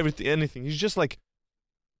phone or anything. He's just like,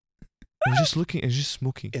 he's just looking and just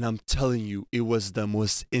smoking. And I'm telling you, it was the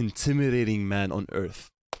most intimidating man on earth.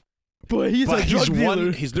 But he's But a drug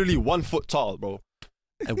dealer. he's literally 1 foot tall, bro.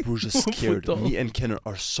 And we're just 1 foot scared. tall. Me and Kenan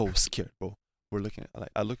are so scared, bro. We're looking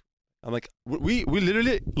at I'm like, we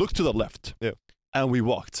literally looked to the left. Yeah. And we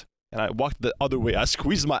walked. And I walked the other way. I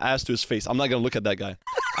squeezed my ass to his face. I'm not gonna look at that guy.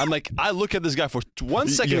 I'm like, I look at this guy for 1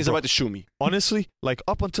 second, Yeah, he's bro. about to shoot me. Honestly, like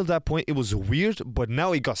up until that point, it was weird, but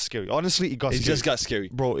now it got scary. Honestly, it got It scary. just got scary.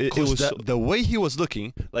 Bro, it 'Cause was so- the way he was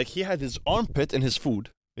looking, like he had his armpit in his food.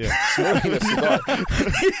 yeah. Smoking a cigar.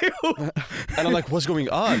 And I'm like, what's going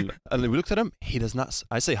on? And we looked at him. He does not.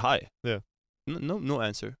 I say hi. Yeah. No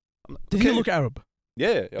answer. I'm like, Did okay. he look Arab?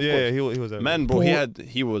 Yeah, of Yeah, course. he was there. Man, bro, Bro.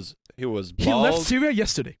 he was bald. He left Syria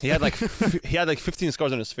yesterday. He had like 15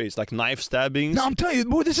 scars on his face, like knife stabbings. No, I'm telling you,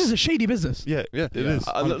 bro, this is a shady business. Yeah, Yeah, it is.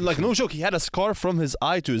 Like no joke, he had a scar from his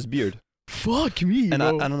eye to his beard, Fuck me, and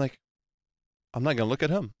bro. I'm like, I'm not gonna look at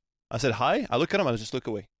him. I said hi. I look at him. I just look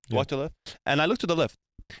away. Yeah. Walk to the left, and I look to the left,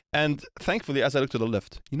 and thankfully, as I look to the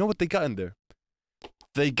left, you know what they got in there?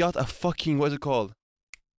 They got a fucking what's it called?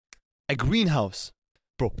 A greenhouse.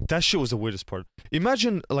 Bro, that shit was the weirdest part.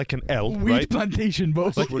 Imagine like an L, Weed right? plantation,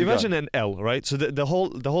 bro. Like Swear to imagine an L, right? So the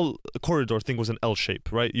whole corridor thing was an L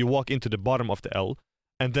shape, right? You walk into the bottom of the L,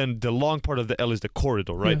 and then the long part of the L is the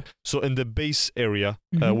corridor, right? Yeah. So in the base area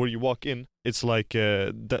Mhm. where you walk in, it's like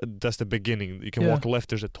that's the beginning. You can Yeah. walk left.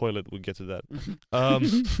 There's a toilet. We'll get to that.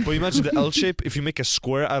 But imagine the L shape. If you make a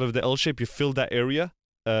square out of the L shape, you fill that area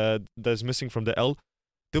that's missing from the L.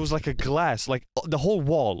 There was like a glass, like the whole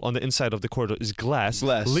wall on the inside of the corridor is glass.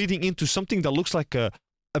 Leading into something that looks like a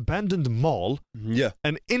abandoned mall. Yeah.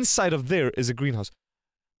 And inside of there is a greenhouse.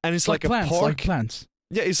 And it's like plants, a park. like plants.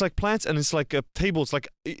 Yeah, it's like plants, and it's like a table. It's like,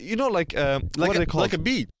 you know, like what are they called? Like a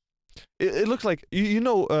bee. It looked like you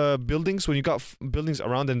know buildings when you got buildings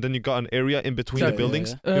around, and then you got an area in between the Yeah,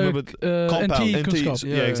 buildings. yeah, You remember compound, NT NT, Kunskap.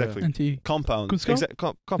 yeah, exactly. NT Compound. Kunskap?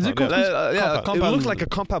 Compound. Is it called Yeah, Compound. It looked like a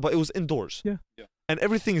compound, but it was indoors. Yeah. And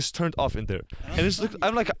everything is turned off in there. And it's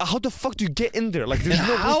I'm like, how the fuck do you get in there? Like, And there's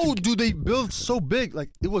no way how to- do they build so big? Like,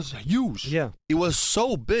 it was huge. Yeah. It was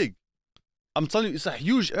so big. I'm telling you, it's a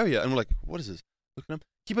huge area. And we're like, what is this? Look at them.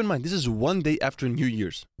 Keep in mind, this is one day after New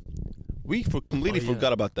Year's. We completely Oh, yeah.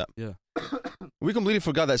 forgot about that. Yeah. We completely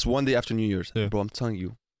forgot that's one day after New Year's. Yeah. Bro, I'm telling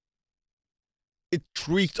you. It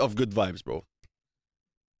reeked of good vibes, bro.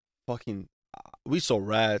 Fucking, we saw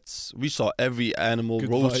rats. We saw every animal, Good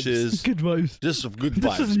roaches. Good vibes. Just of good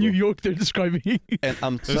This vibes. is New bro. York they're describing. And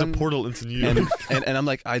I'm There's a telling portal into New York. and I'm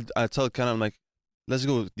like, I tell Kana, I'm like, let's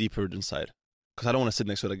go deeper inside. Because I don't want to sit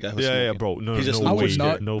next to the guy who's Yeah, smoking. bro. No, He just no looked way.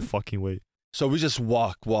 scared. No fucking way. So we just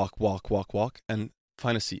walk, and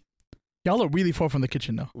find a seat. Y'all are really far from the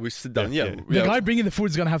kitchen now. We sit down. Yeah, Yeah. yeah. The guy bringing the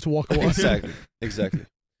food is gonna have to walk a while. Exactly.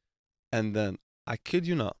 And then, I kid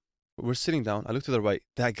you not, we're sitting down. I look to the right.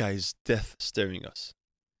 That guy is death staring us.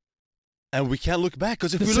 And we can't look back,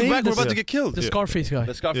 because if The we look same- back, we're the- about to get killed. The Yeah. Scarface guy. The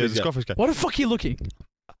Yeah, Scarface the guy. Scarface guy. What the fuck he looking?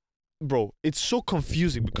 Bro, it's so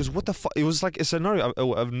confusing because what the fuck? It was like a scenario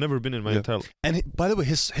I've never been in my Yeah. entire life. And by the way,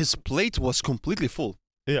 his plate was completely full.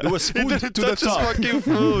 Yeah. It was food didn't to the touch his top. fucking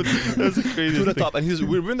food. That's the craziest To the thing. top. And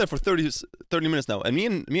we've been there for 30 minutes now. And me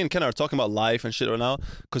and Ken are talking about life and shit right now,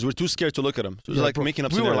 because we're too scared to look at him. So it's Yeah, like bro, making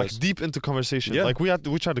up we were scenarios. like deep into conversation. Yeah. Like we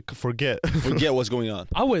tried to forget. Forget what's going on.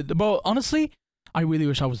 I would, but honestly, I really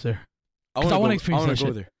wish I was there. 'Cause I want to experience that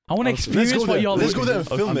shit. there. I want to Let's experience Let's go what there. y'all Let's are go there and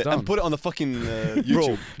doing. film I'm it down. and put it on the fucking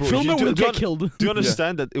YouTube. Film it, we'll do get killed. Do you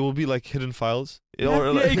understand that it will be like hidden files?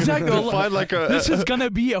 Yeah, exactly. To find like a. This is gonna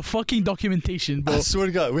be a fucking documentation, bro. I swear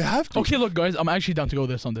to God, we have to. Okay, look, guys, I'm actually down to go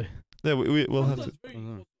there someday. Yeah, we'll have to.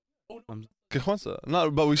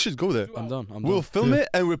 No, but we should go there. I'm done. I'm We'll done. film it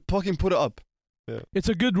and we'll fucking put it up. It's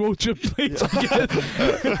a good road trip place. I guess.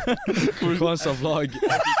 Kwanzaa vlog.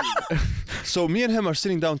 So me and him are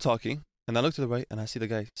sitting down talking, and I look to the right and I see the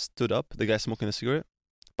guy stood up, the guy smoking a cigarette.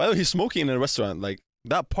 By the way, he's smoking in a restaurant. Like,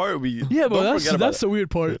 that part we Yeah, but don't forget about that's the weird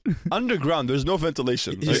part. underground. There's no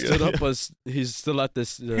ventilation. He Like, stood up as he's still at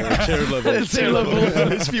this chair level. Chair level.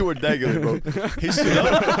 His feet were dangling, bro. He stood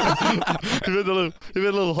up He made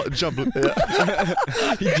a little jump. Yeah.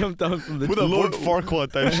 He jumped down from the with a Lord Lord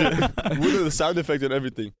Farquaad type shit. with the sound effect and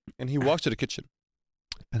everything, and he walks to the kitchen.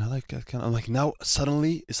 And I'm like, now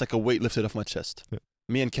suddenly it's like a weight lifted off my chest. Yeah.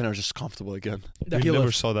 Me and Ken are just comfortable again. That We he never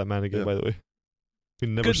left. saw that man again, Yeah. by the way. We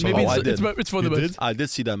never Good, saw maybe him. I it's, did. it's for the You best. did? I did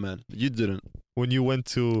see that man. You didn't. When you went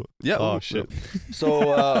to. Yeah. Oh, shit.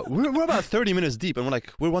 So we're about 30 minutes deep, and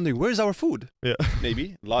we're wondering, where's our food? Yeah.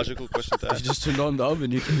 Maybe logical question to You ask. just turned on the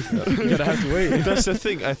oven. You're gonna have to wait. That's the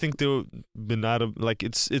thing. I think they've been out of. Like,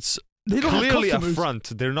 it's They don't have clearly a customers.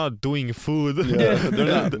 front. They're not doing food. Yeah,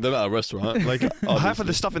 they're not a restaurant. Like half of Obviously.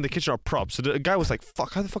 the stuff in the kitchen are props. So the guy was like,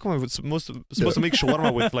 "Fuck, how the fuck am I supposed to make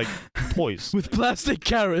shawarma with like toys?" With plastic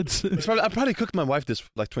carrots. I probably cooked my wife this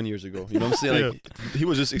like 20 years ago. You know what I'm saying? Like, he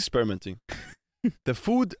was just experimenting. The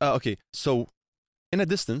food. Okay, so in a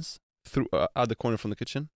distance, through out the corner from the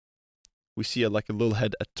kitchen, we see a little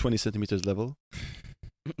head at 20 centimeters level.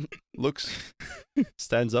 Looks,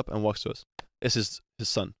 stands up, and walks to us. It's his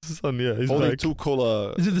son. Son, yeah, he's Holding back. 2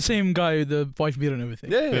 cola. Is it the same guy, the wife beater and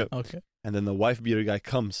everything? Yeah. Okay. And then the wife beater guy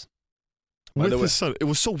comes. By With the way- his son. It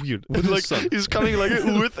was so weird. With his Like son. he's coming like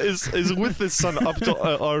with his son up to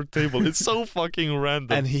our table. It's so fucking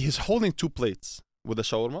random. And he is holding 2 plates with the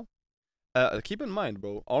shawarma. Keep in mind,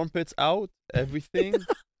 bro, armpits out, everything.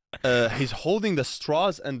 He's holding the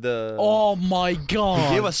straws and the. Oh my god.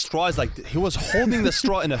 He gave us straws like he was holding the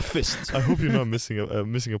straw in a fist. I hope you're not missing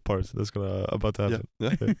a part that's gonna about to happen.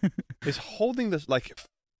 Yeah. He's holding this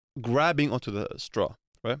grabbing onto the straw,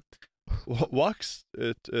 right? Walks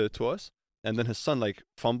to us, and then his son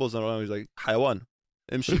fumbles around. He's like, "Hayawan,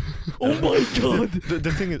 imshi." Oh my god.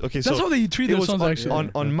 The thing is, okay, That's so how they treat it their was sons on, actually.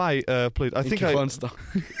 on my plate. I think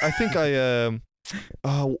I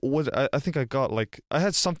What I think I got I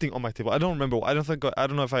had something on my table. I don't remember. I don't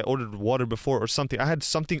know if I ordered water before or something. I had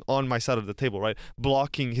something on my side of the table, right,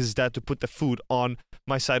 blocking his dad to put the food on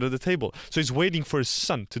my side of the table. So he's waiting for his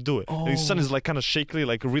son to do it. And his son is kind of shakily,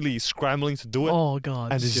 really scrambling to do it. Oh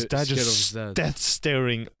god. And his dad Scared of his just dad. death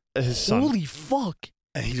staring at his son. Holy fuck.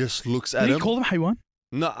 And he just looks at Did he him. call him Haywan?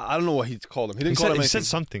 No, I don't know what he called him. He didn't He call said, him he said anything.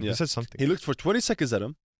 something. Yeah. He said something. He looked for 20 seconds at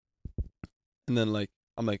him. And then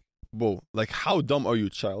I'm like, whoa, how dumb are you,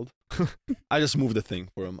 child? I just move the thing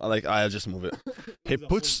for him. I just move it. He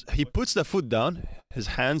puts the food down, his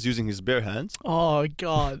hands using his bare hands. Oh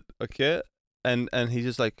god. Okay. And he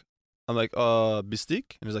just I'm like,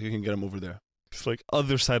 bistik? And he's like, you can get him over there. It's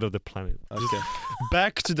other side of the planet. Okay.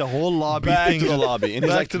 Back to the whole lobby Back thing. to the lobby. And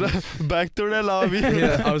he's back to the lobby.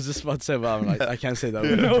 Yeah, I was just about to say, but I'm like, I can't say that.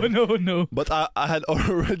 word. No. But I had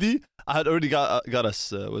already got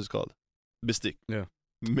us what's it called? Bistik. Yeah.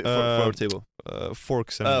 For our table.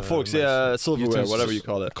 Forks and Forks, knives. yeah, silverware, Utensils. whatever you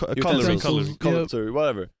call it. Cutlery. Utensils, cutlery,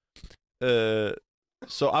 whatever.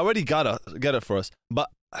 So I already got it for us. But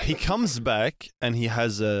he comes back and he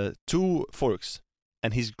has 2 forks.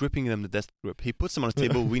 And he's gripping them the death grip. He puts them on the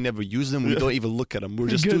table. We never use them. We don't even look at them. We're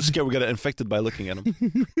just too Good. scared we get infected by looking at them.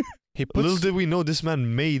 He Little puts did we know this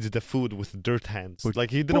man made the food with dirt hands. He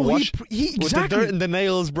didn't Bro, wash he with exactly. the dirt and the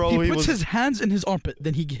nails, bro. he puts was his hands in his armpit,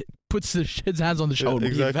 then he puts his hands on the shoulder.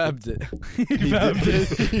 exactly. He vabbed it. He vabbed it.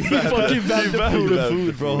 He fucking vabbed the vabbed food. the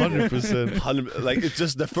food, bro. 100%. it's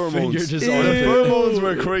just the Fingered pheromones. his The armpit. pheromones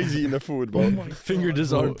were crazy in the food, bro. Oh my Fingered his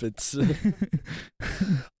God. armpits.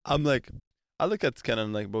 I'm like, I look at Ken and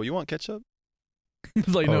I'm like, bro, you want ketchup? He's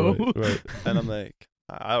like, no. Right. And I'm like,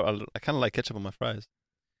 I kind of like ketchup on my fries.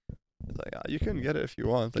 He's like, you can get it if you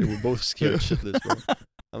want. We're both scared shitless, bro.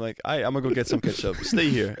 I'm like, I'm gonna go get some ketchup. Stay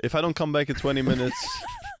here. If I don't come back in 20 minutes,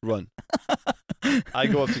 run. I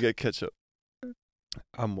go up to get ketchup.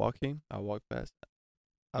 I'm walking. I walk past.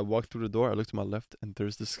 I walk through the door. I look to my left, and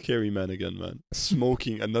there's the scary man again, man,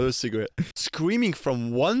 smoking another cigarette, screaming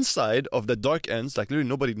from one side of the dark ends. Literally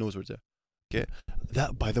nobody knows where it's there. Okay.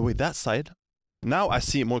 That, by the way, that side. Now I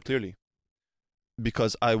see it more clearly.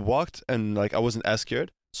 Because I walked and I wasn't as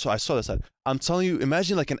scared. So I saw that side. I'm telling you,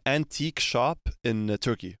 imagine an antique shop in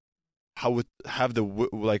Turkey. How would have the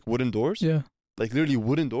wooden doors? Yeah. Literally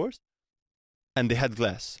wooden doors. And they had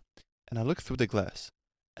glass. And I looked through the glass.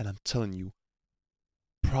 And I'm telling you,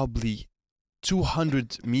 probably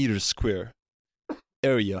 200 meters square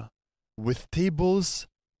area with tables,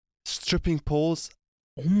 stripping poles.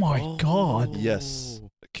 Oh my god. Yes.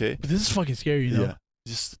 Okay. But this is fucking scary, you know? Yeah.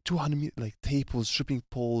 Just 200 meters, tables, stripping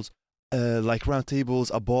poles, round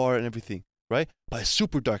tables, a bar and everything, right? But it's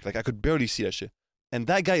super dark. I could barely see that shit. And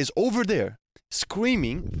that guy is over there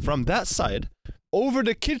screaming from that side over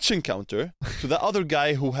the kitchen counter to the other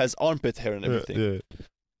guy who has armpit hair and everything. Yeah.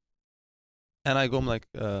 And I go, I'm like,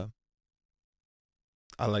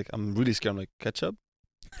 I'm really scared. I'm like, ketchup?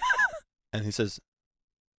 And he says,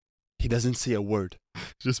 he doesn't say a word.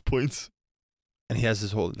 Just points. And he has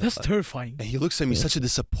his whole. That's terrifying. And he looks at me, such a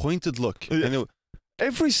disappointed look. Yeah. And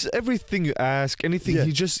Everything you ask, anything, Yeah.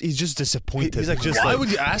 he's just disappointed. he's like, just why would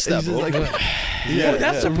you ask that, he's bro? Yeah,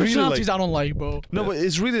 that's the really, personalities I don't like, bro. No, but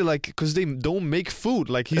it's really because they don't make food.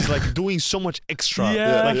 He's doing so much extra.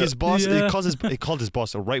 Yeah. His boss, Yeah. he called his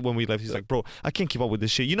boss right when we left. He's like, bro, I can't keep up with this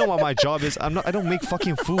shit. You know what my job is? I don't make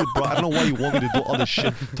fucking food, bro. I don't know why you want me to do all this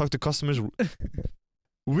shit. Talk to customers.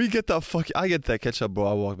 I get that ketchup, bro.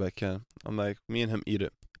 I walk back in. I'm like, me and him eat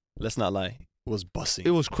it. Let's not lie. It was bussing.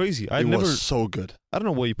 It was crazy. It was so good. I don't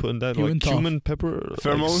know what you put in that. You went Cumin, pepper,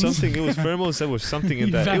 Pheromones? something. It was pheromones. There was something in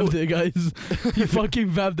He that. vabbed it, guys. He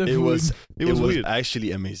fucking vabbed the It food. was It was weird.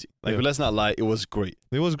 actually amazing. Yeah. But let's not lie. It was great.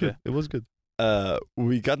 It was good. It was good.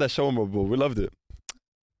 We got that shawarma, bro. We loved it.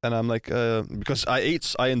 And I'm like, because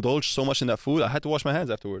I indulged so much in that food, I had to wash my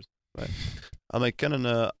hands afterwards. Right. I'm like, Kenan,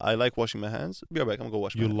 I like washing my hands. Be right back. I'm gonna go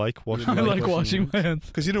wash my You hands. like washing? I I like washing my hands.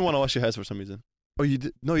 Because you didn't want to wash your hands for some reason. Oh, you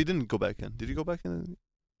did? No, you didn't go back in. Did you go back in?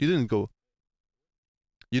 You didn't go.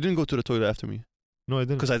 You didn't go to the toilet after me. No, I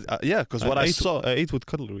didn't. Because what I saw. I ate with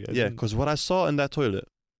cutlery. I Yeah, didn't. because what I saw in that toilet.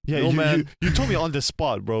 Yeah, No, man. You told me on the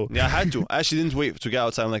spot, bro. Yeah, I had to. I actually didn't wait to get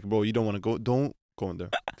outside. I'm like, bro, you don't want to go. Don't go in there.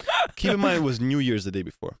 Keep in mind, it was New Year's the day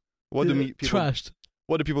before. What do people? Trashed.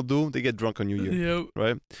 What do people do? They get drunk on New Year, Yeah.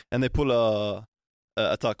 right? And they pull a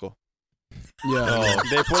taco. Yeah.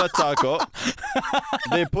 They pull a taco.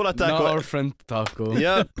 They pull a Not taco. our friend Taco.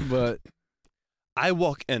 Yeah. But I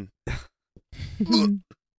walk in.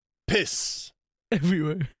 Piss.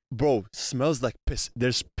 Everywhere. Bro, smells like piss.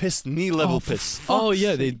 There's piss, knee level for piss. fuck's oh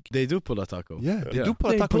yeah, sake. they do pull a taco. Yeah, they Yeah. do put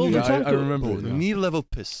a They taco pull on the your Yeah, I taco. remember Bro, it. Yeah. knee level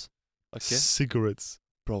piss. Okay. Cigarettes.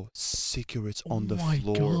 bro, cigarettes on the my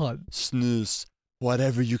floor, God. snus,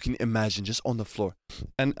 whatever you can imagine, just on the floor.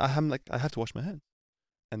 And I'm like, I have to wash my hands.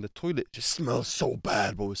 And the toilet just smells so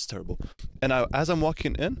bad, bro. It's terrible. And as I'm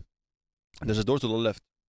walking in, there's a door to the left.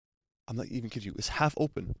 I'm not even kidding you. It's half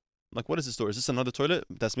open. I'm like, what is this door? Is this another toilet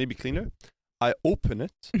that's maybe cleaner? I open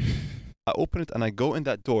it. And I go in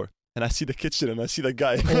that door. And I see the kitchen and I see the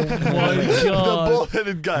guy. Oh my The God.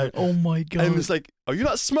 bald-headed guy. Oh my God. And it's like, are you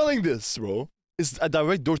not smelling this, bro? It's a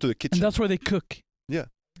direct door to the kitchen. And that's where they cook.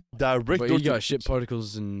 Direct But door you to got the shit kitchen.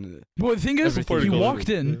 particles and But the thing is, Everything. he walked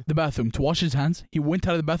Yeah. in the bathroom to wash his hands. He went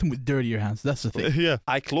out of the bathroom with dirtier hands. That's the thing. Yeah.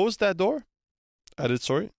 I closed that door. I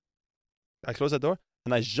closed that door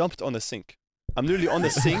and I jumped on the sink. I'm literally on the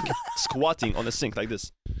sink, squatting on the sink like this,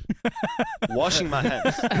 washing my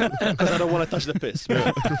hands because I don't want to touch the piss.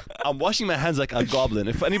 I'm washing my hands like a goblin.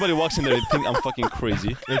 If anybody walks in there, they think I'm fucking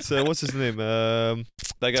crazy. It's what's his name? That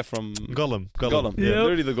guy from Gollum. Gollum. Yep. Yeah,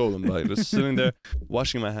 literally the golem. Like just sitting there,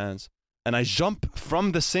 washing my hands, and I jump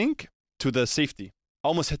from the sink to the safety. I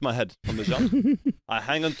almost hit my head from the jump. I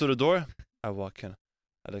hang onto the door. I walk in.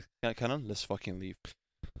 I like, Canon, let's fucking leave.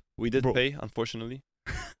 We did Bro. pay, unfortunately.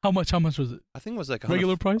 How much was it? I think it was like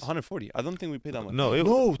Regular price? 140. I don't think we paid that much.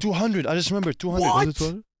 No, 200. I just remember 200. What? Was it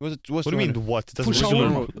 200? Was What do you mean? 200. What? That's For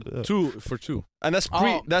regular- shawarma? two for two. And that's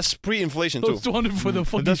Oh. that's pre-inflation So too. it's 200 for the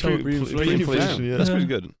fucking That's shower. pre-inflation. Yeah. That's pretty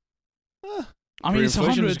good. I mean, it's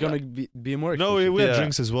Inflation is 100. gonna be more. No, expensive. we had Yeah.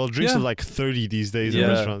 drinks as well. Drinks Yeah. are like 30 these days in Yeah.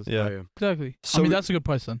 restaurants. Yeah. Oh, yeah. Exactly. So I mean, we- that's a good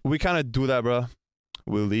price then. We kind of do that, bro.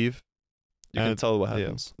 We'll leave. You can And- tell what yeah.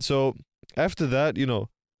 happens. So after that,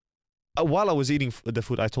 while I was eating the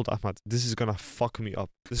food, I told Ahmad, this is gonna fuck me up.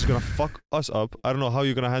 This is gonna fuck us up. I don't know how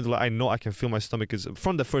you're gonna handle it. I know I can feel my stomach is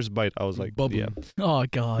from the first bite. I was like, Bubbling. yeah, Oh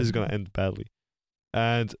God. this is gonna end badly.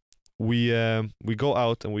 And we go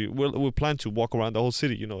out and we plan to walk around the whole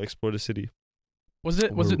city. Explore the city. Was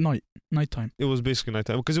it nighttime? It was basically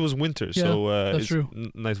nighttime because it was winter, Yeah, so that's it's true.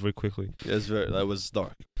 night very quickly. That was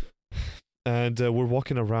dark. And we're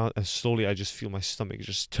walking around, and slowly I just feel my stomach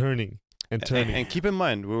just turning and turning. And keep in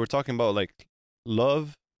mind, we were talking about like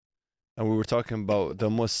love, and we were talking about the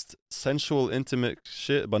most sensual, intimate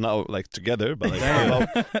shit, but not like together, but like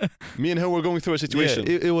about me and her were going through a situation.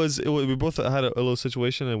 Yeah, it was. We both had a little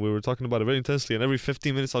situation, and we were talking about it very intensely. And every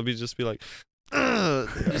 15 minutes, I'll just be like, And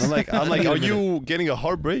I'm like, are you getting a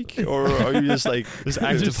heartbreak or are you just like this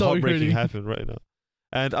active Just so heartbreaking hurting. happened right now?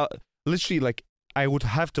 And literally, like, I would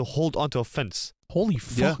have to hold onto a fence Holy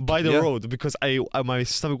fuck. by the Yeah. road because my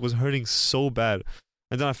stomach was hurting so bad.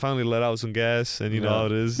 And then I finally let out some gas, and you know Yeah. how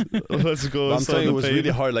it is. Let's go. But I'm start telling you, it the was pain. really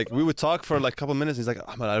hard. Like we would talk for like a couple minutes. He's like,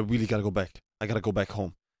 Ahmed, I really gotta go back. I gotta go back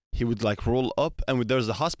home. He would like roll up, and there's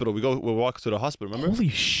the hospital. We walk to the hospital. Remember? Holy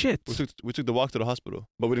shit. We took the walk to the hospital,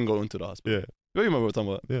 but we didn't go into the hospital. Yeah. You remember what I'm talking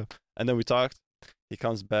about? Yeah. And then we talked. He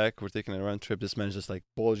comes back. We're taking a round trip. This man's just like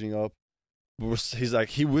bulging up. He's like,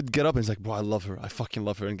 he would get up and he's like, bro, I love her. I fucking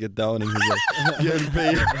love her. And get down. And he's like, yeah,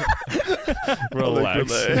 babe.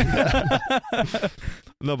 Relax. Like,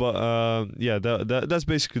 No, but yeah, that's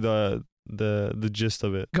basically the gist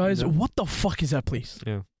of it. Guys, Yeah. what the fuck is that place?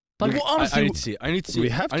 Yeah. Like, well, I honestly, need to see. I need to see. We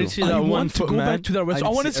have I need to. to see I that one want to foot go man. back to that restaurant. I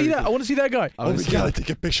need want to see that. I everything. want to see that guy. I oh, wanna we see gotta that. take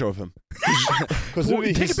a picture of him. Because Bro,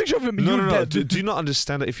 take a picture of him. No, You're no, no. dead. Do you not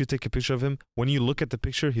understand that if you take a picture of him, when you look at the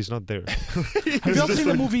picture, he's not there? Have y'all seen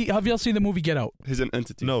the movie? Have y'all seen the movie Get Out? He's an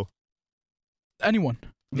entity. No. Anyone?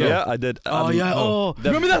 Yeah, I did. Oh yeah. no. Oh,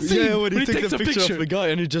 Remember that scene yeah, when he takes takes a picture of the guy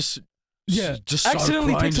and he just Yeah, started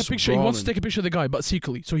accidentally crying, takes a just picture. He wants to bawling. take a picture of the guy, but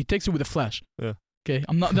secretly. So he takes it with a flash. Yeah. Okay,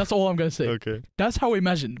 I'm not. That's all I'm gonna say. Okay. That's how I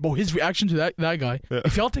imagine. But his reaction to that guy. Yeah.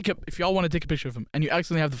 If y'all want to take a picture of him and you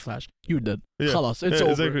accidentally have the flash, you're dead. Yeah. Khalas, it's Yeah,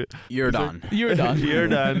 over. exactly. You're done. You're done. You're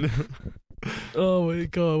done. Oh my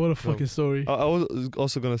god, what a fucking story. I was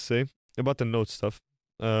also gonna say about the note stuff.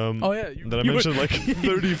 Oh yeah, That I mentioned like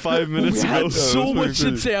 35 minutes we ago. had so It was much shit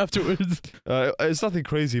pretty to say afterwards. It's nothing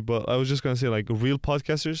crazy, but I was just gonna say like real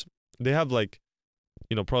podcasters, they have like,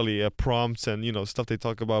 probably prompts and stuff they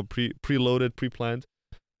talk about preloaded, pre-planned.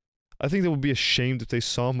 I think they would be ashamed if they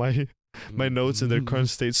saw my notes in their current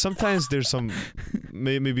state. Sometimes there's some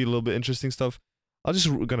maybe a little bit interesting stuff. I'm just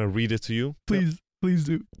gonna read it to you. Please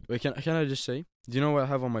do. Wait, can I just say? Do you know what I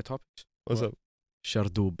have on my topics? What's up?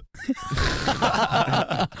 Shardoob.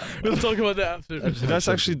 We'll talk about that after. That's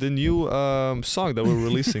actually the new song that we're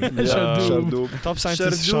releasing. Shardoob. Top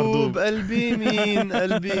scientist شردوب Shardoob. قلبي مين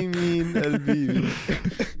قلبي مين قلبي مين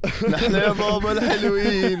نحن يا بابا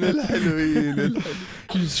الحلوين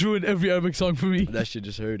You just ruined every Arabic song for me. That shit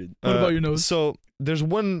just hurted. What about your notes? So there's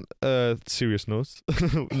one serious note,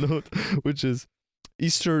 which is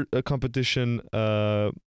Easter competition,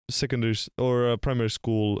 secondary or primary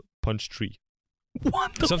school punch tree.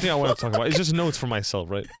 What the Something I want to talk about. It's just notes for myself,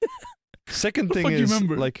 right? Second The thing fuck you is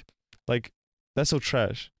remember? like that's so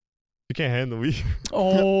trash. You can't handle me.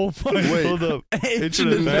 Oh my Wait. Hold up.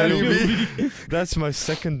 Internet value value. That's my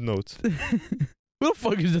second note. What the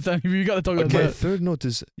fuck is the time? You gotta talk about My that. third note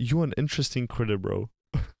is you an interesting critter, bro.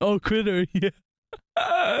 Oh, critter, yeah.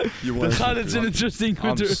 You want Khaled's an interesting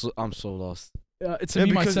critter. I'm so lost. It's a Yeah,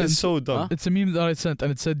 meme I because sent. it's so dumb. Huh? It's a meme that I sent,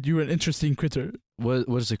 and it said you're an interesting critter. What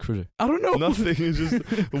is a critter? I don't know. Nothing. It's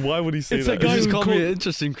just why would he say It's that? a guy You just who called called- me an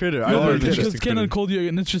interesting critter. I No, are never an did. interesting because Kenan critter. called you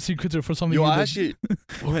an interesting critter for something. Yo, you I did. actually,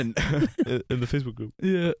 When? in the Facebook group.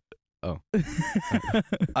 Yeah. Oh.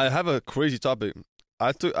 I have a crazy topic.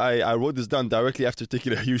 I wrote this down directly after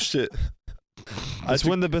taking a huge shit. That's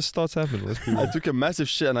when the best thoughts happen. Let's be I real. took a massive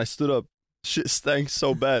shit and I stood up. Shit stank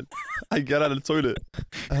so bad. I got out of the toilet.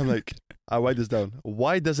 And I'm like, I write this down.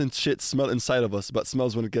 Why doesn't shit smell inside of us, but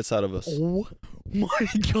smells when it gets out of us? Oh my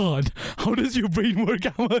god! How does your brain work,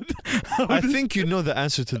 Ahmad? I think you know the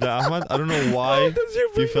answer to that, Ahmad. I don't know How why does your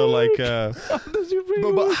brain you feel like. How does your brain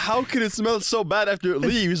But work? how can it smell so bad after it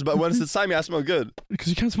leaves, but when it's inside me, I smell good? Because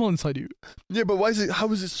you can't smell inside you. Yeah, but why is it?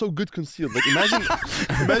 How is it so good concealed? Like imagine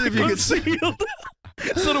if you could Concealed.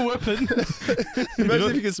 It's not a weapon. imagine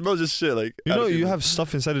if you could smell just shit. Like You out know, of you people. have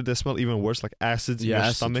stuff inside it that smell even worse, like acids in Yeah, your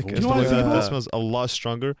acids, stomach and you know stuff what like I that. think That about? smells a lot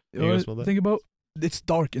stronger. You You know gonna what smell I that? think about? It's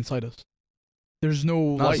dark inside us. There's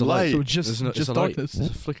no No, light, it's a light. so it's just It's just a light. darkness. It's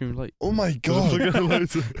a flickering light. Oh my Look god! at the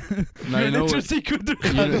lights. Now You're you an know. interesting critter.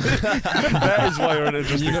 That is why you're an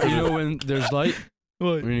interesting. You know when there's light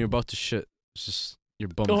What? when you're about to shit. It's just your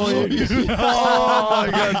bum. Oh, is yeah. out. Oh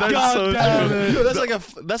my god, that's God so damn true. it.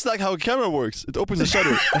 No, that's like how a camera works. It opens the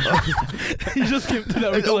shutter. He just came to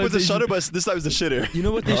that It opens the realization. shutter, but this time it's the shitter. You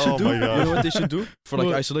know what they should Oh do? my You God. know what they should do for like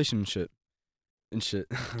What? isolation and shit. And shit.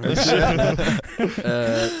 Just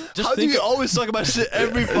Just how do think. you always talk about shit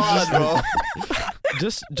every pod, bro?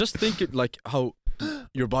 Just think it like how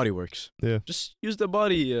your body works. Yeah. Just use the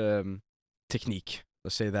body technique.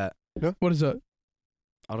 Let's say that. What is that?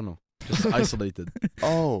 I don't know. Just isolated.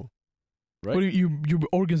 Oh, Right? What do your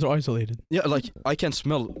organs are isolated. Yeah, like I can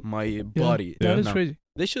smell my body. That is now. crazy.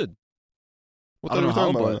 They should. what I are don't we know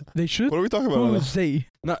talking how, about? but They should. What are we talking Who about? is they?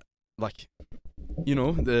 like, you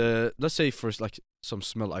know, the let's say first like some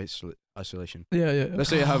smell isolation. Yeah, yeah. Let's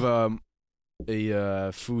say you have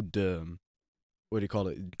a food what do you call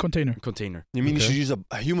it? Container. Container. You mean you Okay. should use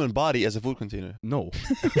a human body as a food container? No.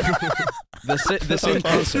 the same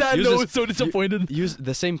concept. That Use no, this- it's so disappointed. Use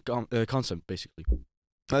the same concept basically.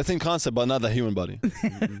 The same concept, but not the human body.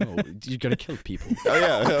 No, you're gonna kill people. Oh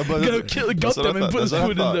yeah, but Gotta kill, gut them and put his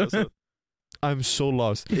food in there. I'm so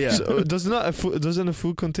lost. Yeah. So, doesn't a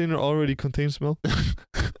food container already contain smell?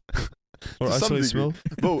 Or To some isolate degree. smell?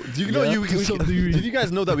 Bro, do you know Yeah, we to some can, degree. did you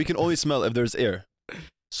guys know that we can only smell if there's air?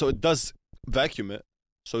 So it does vacuum it,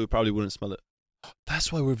 so we probably wouldn't smell it. That's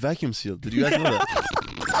why we're vacuum sealed. Did you guys know that?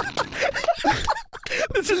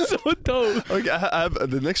 This is so dope. Okay, I have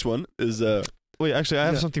the next one is Wait, actually, I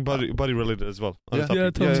have Yeah. something body related as well. On Yeah. the topic. Yeah,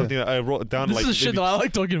 tell me. Something that I wrote down This like is shit maybe that I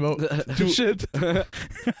like talking about. Shit.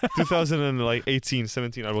 2018,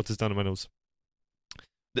 17. I wrote this down in my notes.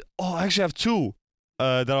 Oh, I actually have two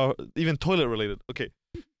that are even toilet related. Okay,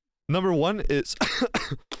 number one is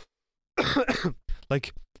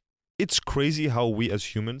like it's crazy how we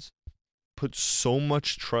as humans put so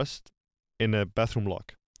much trust in a bathroom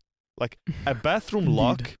lock. Like a bathroom Indeed.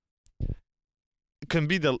 lock can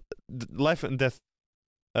be the life and death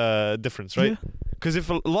difference, right? Because if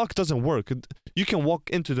a lock doesn't work, you can walk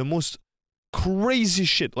into the most crazy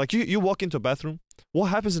shit. Like you walk into a bathroom, what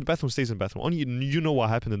happens in the bathroom stays in the bathroom. Only you know what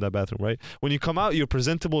happened in that bathroom, right? When you come out, you're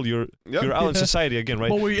presentable, you're out in Yeah. society again, right?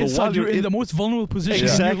 But when you're But inside, while you're in in- the most vulnerable position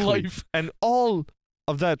Exactly. in your life. and all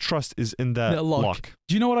of that trust is in that That lock. lock.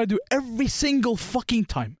 Do you know what I do every single fucking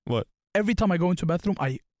time? What? Every time I go into a bathroom,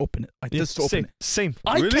 I open it. I Yeah, just open same, it. same.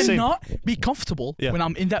 I Really? cannot be comfortable Yeah. when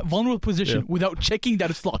I'm in that vulnerable position Yeah. without checking that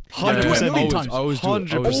it's locked. I do it a 100% million always. times. I always do it. I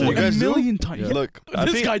always 100%. do Oh, it. You guys a do? million times. Yeah. Yeah. Look, I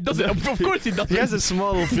This think guy does it. Of course he does He it. has a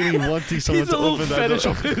small feeling wanting someone He's to a little open that fetish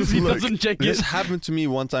door. of his. He Look, doesn't check this it. happened to me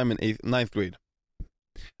one time in ninth grade.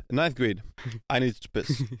 In ninth grade, I needed to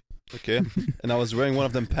piss. Okay, and I was wearing one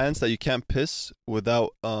of them pants that you can't piss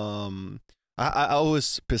without. I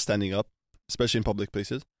always piss standing up, especially in public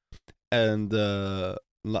places, and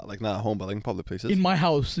not at home, but like in public places. In my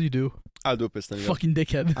house, you do. I do piss standing up. Fucking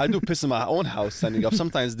dickhead. I do piss in my own house standing up.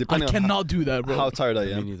 Sometimes I depending on cannot do that, bro. how tired I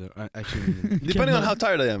Me am. neither. Actually, me neither. Depending on how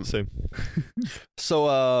tired I am. Same. So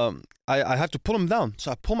I have to pull them down.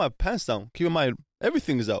 So I pull my pants down. Keep in mind,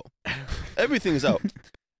 everything is out. Everything is out.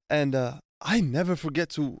 And I never forget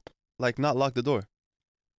to not lock the door.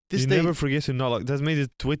 This you day, never forget to not lock. That's made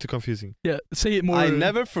it way too confusing. Yeah, say it more. I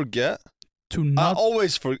never forget. to I not.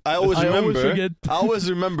 always I always remember. forget. I always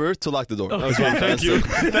remember to lock the door. Okay. That's what I'm trying to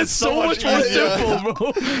say. That's so much more easier. simple,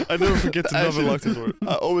 bro. I never forget to never Actually, lock the door.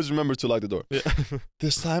 I always remember to lock the door. Yeah.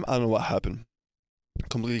 This time, I don't know what happened.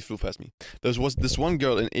 Completely flew past me. There was this one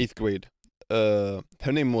girl in 8th grade.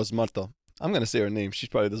 Her name was Marta. I'm gonna say her name. She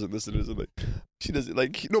probably doesn't listen to this. Like, she doesn't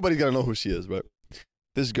like. Nobody's gonna know who she is, right?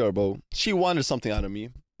 This girl, bro. She wanted something out of me.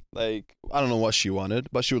 Like, I don't know what she wanted,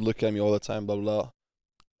 but she would look at me all the time, blah blah.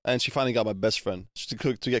 And she finally got my best friend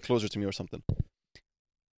to get closer to me or something.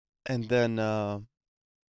 And then I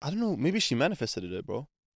don't know. Maybe she manifested it, bro.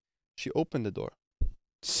 She opened the door.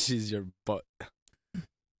 She's your butt.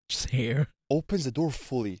 Just hair. Opens the door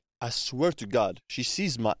fully. I swear to God, she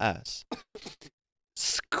sees my ass.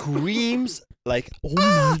 Screams like, Oh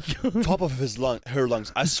my god. top of her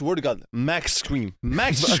lungs. I swear to God, max scream.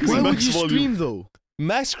 Max scream. Why would Max you volume. scream though?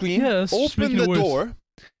 Max scream. Yeah, that's just Open making the it worse. door.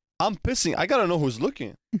 I'm pissing. I gotta know who's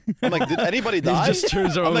looking. I'm like, did anybody He die? just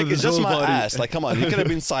turns around I'm like, with it's his just whole my body. ass. Like, come on. You could have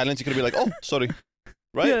been silent. You could have been like, oh, sorry.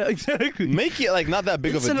 Right? Yeah, exactly. Make it like not that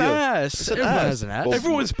big It's of a an deal. ass. It's an Everyone ass. has an ass. Bro,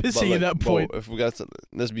 Everyone's but pissing like, at that bro, point. if we got to,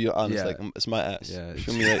 let's be honest, Yeah. like, it's my ass. Yeah, You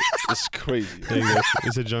feel me? Like, it's crazy. There you go.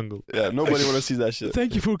 It's a jungle. Yeah, nobody want to see that shit.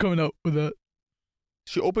 Thank you for coming up with that.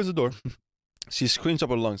 She opens the door. She screams up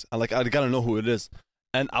her lungs. And like, I gotta know who it is.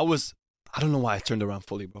 And I don't know why I turned around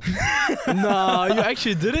fully, bro. Nah, you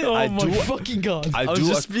actually did it? Oh I my do- fucking god. I I was do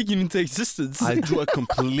just speaking into existence. I do a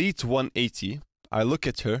complete 180. I look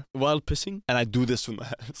at her While pissing? and I do this with my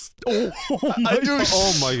ass. Oh, I do.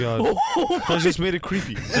 Oh my god. Oh, That just made it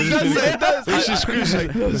creepy. It does. Then she screams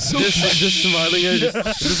like, so just smiling at her,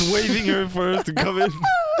 just waving her for her to come in.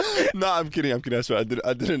 No, I'm kidding. I swear, I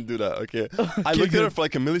didn't do that. Okay. I looked at her for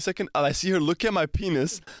like a millisecond, and I see her look at my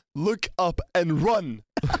penis, look up, and run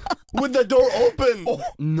with the door open.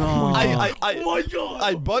 No. I oh my god.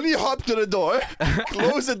 I bunny hop to the door,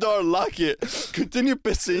 close the door, lock it, continue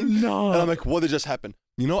pissing, No. and I'm like, what did just happen?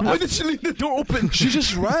 You know, Why did she leave the door open? she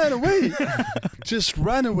just ran away. Just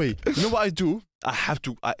ran away. You know what I do? I have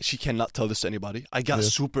to. She cannot tell this to anybody. I got Yeah.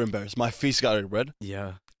 super embarrassed. My face got red.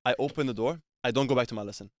 Yeah. I open the door. I don't go back to my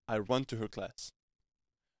lesson. I run to her class.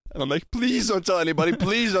 And I'm like, please don't tell anybody.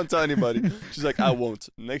 Please don't tell anybody. She's like, I won't.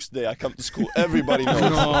 Next day, I come to school. Everybody knows. No,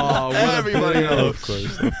 what a Everybody bitch. knows. Of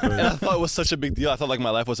course, of And I course. thought it was such a big deal. I thought like my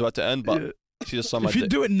life was about to end, but Yeah. she just saw my If you dick.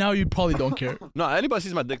 do it now, you probably don't care. No, anybody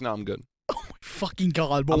sees my dick now, I'm good. Fucking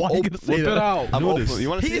god, but I'm why are you open- gonna say Whip it that? out. I'm Nudist. open. You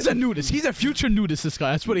want to see He is it? a nudist. He's a future nudist. This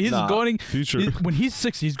guy. That's what he is. Nah. Going Future. when he's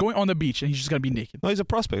 60, he's going on the beach and he's just gonna be naked. No, he's a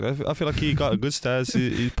prospect. I feel like he got good stats.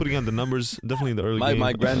 He's putting on the numbers definitely in the early My game.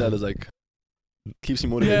 my granddad is like, keeps me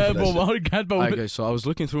motivated Yeah, for that bro. shit. My grandpa. Alright, guys, so I was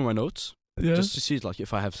looking through my notes Yeah. just to see like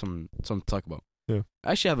if I have some to talk about. Yeah.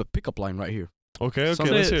 I actually have a pickup line right here. Okay, Some-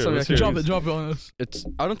 let's hear it. some- Let's hear drop it. it. Drop it on us. It's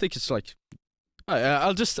I don't think it's like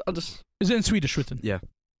I'll just Is it in Swedish written? Yeah.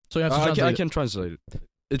 So you have to I translate. can translate it.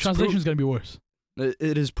 It's Translation is gonna be worse.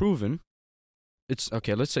 It is proven. It's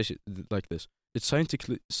okay. Let's say it like this. It's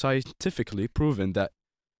scientifically proven that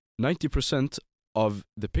 90% of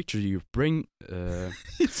the picture you bring. I'll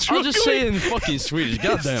just say it in fucking Swedish.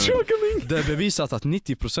 God damn it. Struggling. Det är bevisat att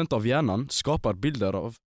 90% av hjärnan skapar bilder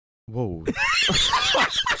av. Wow.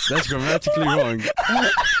 That's grammatically wrong.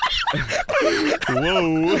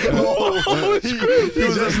 Whoa. He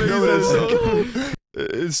was just making that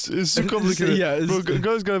It's too complicated. Yeah, it's- Bro,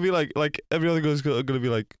 girl's gonna be like every other girl's gonna be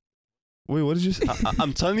like, wait, what did you say?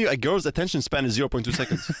 I'm telling you, a girl's attention span is 0.2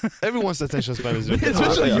 seconds. Everyone's attention span is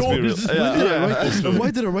Especially let's be yours. real. Yeah, Yeah, right. that's true.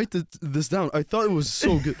 Why did I write this down? I thought it was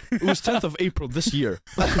so good. It was 10th of April this year.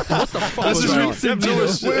 What the fuck This was is that?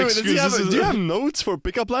 ridiculous. Wait, does he have, Excuses. do you have notes for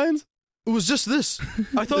pickup lines? It was just this.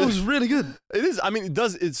 I thought it was really good. It is. I mean,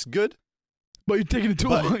 it's good, But you're taking it too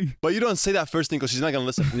But- long. but you don't say that first thing because she's not gonna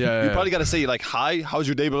listen. Yeah, You probably gotta say like, "Hi, how's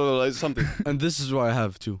your day?" Blah, blah, blah, something. And this is what I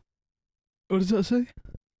have too. What does that say?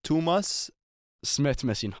 Tumas. Smet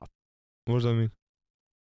med sin hatt. What does that mean?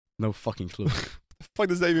 No fucking clue. Fuck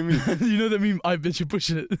does that even mean? You know the meme? I bet you're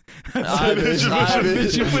pushing it. I bet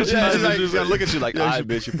you're pushing Yeah, it. she's like, she's gonna look at you like, Yeah, I she-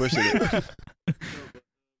 bitch, you're pushing it.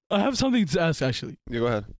 I have something to ask actually. You go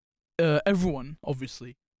ahead. Everyone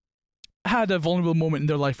obviously had a vulnerable moment in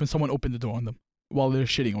their life when someone opened the door on them while they're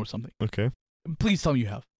shitting or something. Okay. Please tell me you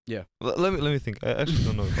have. Let me think. I actually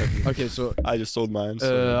don't know. If I do. Okay, so I just told mine.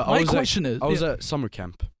 So. I My was question is, I was yeah, at summer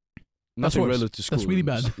camp. That's Nothing worse. related to school. That's really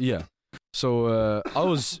bad. Yeah. So I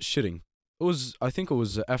was shitting. I think it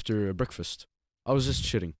was after breakfast. I was just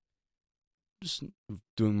shitting. Just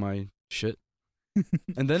doing my shit.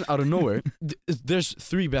 And then out of nowhere, there's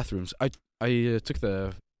 3 bathrooms. I took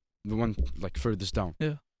the one like furthest down.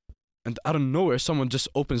 Yeah. and out of nowhere, someone just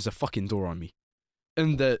opens the fucking door on me,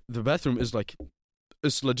 and the bathroom is like,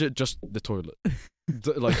 it's legit just the toilet,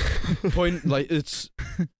 it's.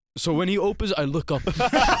 So when he opens, I look up.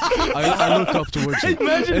 I look up towards him.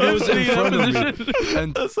 Imagine And it was in being front of that me. position.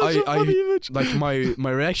 And That's such a funny image. like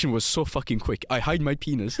my reaction was so fucking quick. I hide my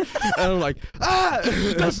penis, and I'm like, ah.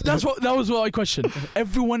 That was what I questioned.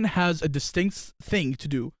 Everyone has a distinct thing to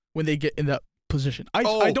do when they get in that position.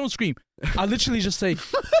 I don't scream. I literally just say,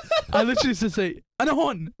 "Ana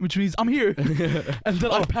hon," which means I'm here, and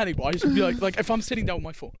then I panic. Bro. I just be like if I'm sitting down with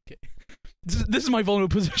my phone. Okay, this is my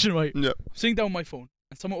vulnerable position, right? Yeah. I'm sitting down with my phone,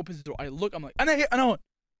 and someone opens the door. I look. I'm like, "Ana hon,"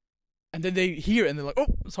 and then they hear, and they're like, "Oh,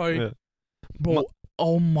 sorry." Yeah. Bro,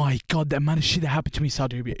 oh my god, the amount of shit that happened to me in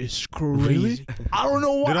Saudi Arabia is crazy. Really? I don't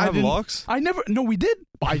know why. They don't have locks? No, we did,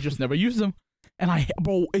 but I just never used them. And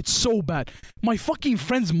bro, it's so bad. My fucking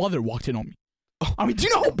friend's mother walked in on me. I mean, do you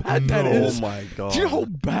know how bad that Oh is? my god. Do you know how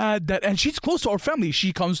bad that? And she's close to our family.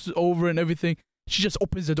 She comes over and everything. She just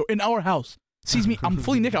opens the door in our house. Sees me. I'm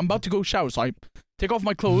fully naked. I'm about to go shower, so I take off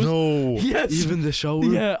my clothes. No. Yes. Even the shower.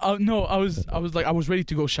 Yeah. No. I was ready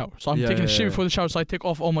to go shower, so I'm taking a shit before the shower. So I take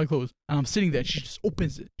off all my clothes, and I'm sitting there. And she just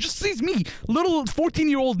opens it. Just sees me, little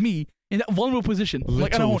 14-year-old me, in that vulnerable position.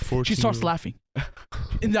 Like, and she starts 14-year-old. laughing.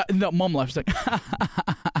 In that mom laugh. She's like,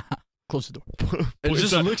 close the door. It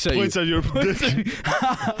just looks at you. Points at your dick.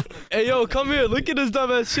 Hey yo, come here! Look at this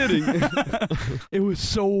dumbass shitting. It was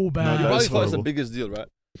so bad. You That's probably thought it's the horrible. biggest deal, right?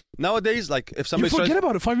 Nowadays, like if You somebody forget tries,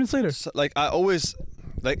 about it 5 minutes later. like I always,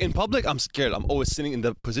 like in public, I'm scared. I'm always sitting in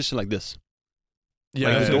the position like this. Yeah,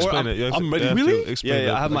 Like, yeah, the door, explain it. You have I'm to- ready. you have to Really? explain Yeah,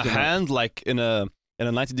 that. I have my Like, hand like in a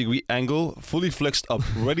 90-degree angle, fully flexed up,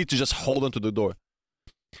 ready to just hold onto the door.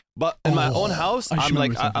 But in my own house, I I'm should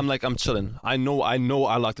like, remember I'm chilling. I know I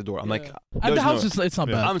locked the door. I'm like, At there's the house, no- it's not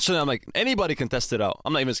Yeah. bad. I'm chilling. I'm like, anybody can test it out.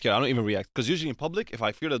 I'm not even scared. I don't even react. Because usually in public, if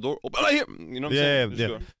I feel the door open, I'm here. You know what I'm saying? Yeah,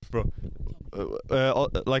 Just yeah.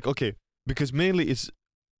 go. Like, okay, because mainly it's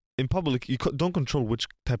in public, you don't control which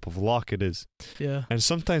type of lock it is. Yeah. And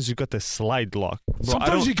sometimes you got the slide lock. Bro, I Sometimes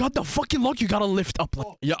don't, you got the fucking lock. You gotta lift up. Like,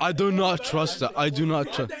 Yeah, I do not trust that. I do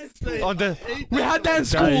not trust. on the we had that in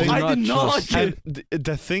school. I do I did not not trust. like and it.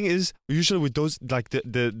 the thing is, usually with those, like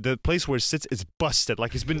the place where it sits is busted.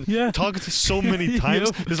 Like it's been Yeah. tugged so many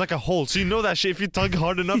times. Yep. There's like a hole, so you know that shit. If you tug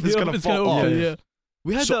hard enough, it's Yep, gonna fall off. open, Yeah. yeah.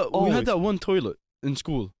 We had So we had always. that one toilet in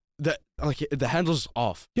school that like the handle's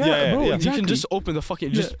off. Yeah, Yeah, bro, yeah. exactly. You can just open the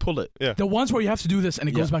fucking, just pull it. the ones where you have to do this and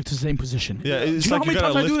it goes Yeah. back to the same position. Yeah, it's Do you know like how you many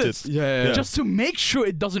gotta times I do lift this? it. Yeah, Yeah. Just to make sure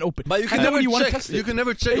it doesn't open. But you can And then never when you wanna check. test it- You can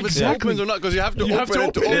never check if it Exactly. opens or not because you have to You have open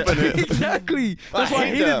it to open it. Exactly. That's I why I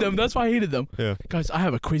hate hated them. them. That's why I hated them. Yeah. Guys, I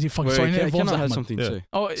have a crazy fucking Wait, story. and it I involves cannot have Ahmed. something Yeah. to say.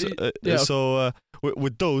 Oh, So, yeah.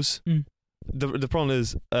 with those, Mm. the problem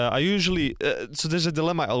is, I usually so there's a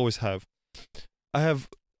dilemma I always have. I have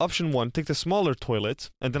option one: take the smaller toilet,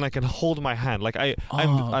 and then I can hold my hand. Like I'm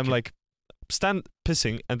okay. like stand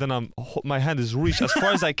pissing, and then my hand is reached as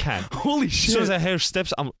far as I can. Holy As shit. soon as I hear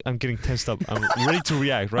steps, I'm getting tensed up. I'm ready to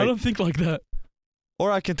react, I right? don't think like that.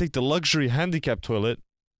 Or I can take the luxury handicap toilet,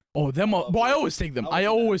 Oh, them. But I always take them. I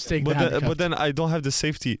always take but the but then I don't have the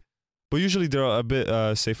safety. But usually they're a bit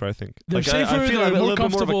safer, I think. They're I safer, feel they're a more little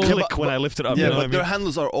bit more of a comfortable. click Yeah, when I lift it up. Yeah, you know but what their I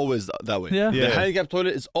handles are always that way. Yeah. Yeah. The handicap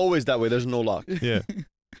toilet is always that way. There's no lock. mean? Yeah.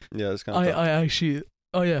 Yeah, it's kind of. I actually.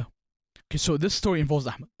 Oh yeah. Okay, so this story involves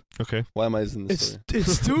Ahmed. Okay. Why am I in this story?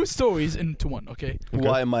 It's two stories into one. Okay. Okay.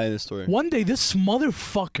 Why am I in this story? One day, this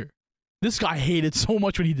motherfucker, this guy hated so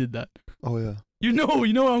much when he did that. Oh yeah. You know where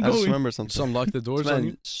I'm I just going. remember something. Some lock the doors on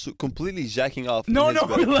you. Man, completely jacking off. No, in his no,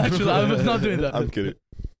 bed. relax. I was not doing that. I'm kidding.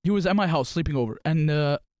 He was at my house sleeping over, and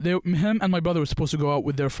him and my brother were supposed to go out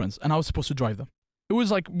with their friends, and I was supposed to drive them. It was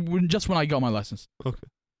like just when I got my license. Okay.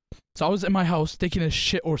 So I was in my house taking a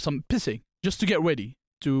shit or some pissing just to get ready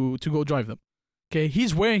to go drive them. Okay,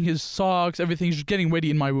 he's wearing his socks, everything. He's just getting ready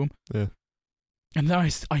in my room. Yeah. And then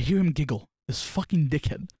I hear him giggle. This fucking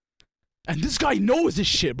dickhead. And this guy knows his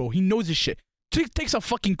shit, bro. He knows his shit. Takes a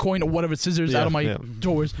fucking coin or whatever, scissors out of my yeah.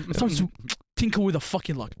 drawers, and starts to tinkle with a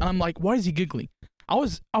fucking lock. And I'm like, why is he giggling? I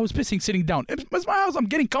was pissing sitting down. It's my house. I'm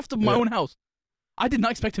getting comfortable in my Yeah. own house. I did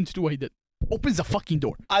not expect him to do what he did. Opens the fucking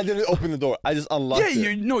door. I didn't open the door. I just unlocked it.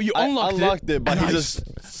 You I unlocked it, but and he I just.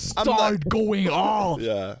 I'm started going off.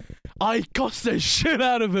 Yeah. I cussed the shit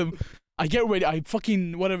out of him. I get ready, I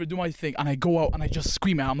fucking whatever, do my thing, and I go out and I just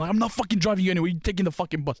scream at him. I'm like, I'm not fucking driving you anywhere, you're taking the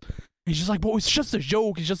fucking bus. And he's just like, bro, it's just a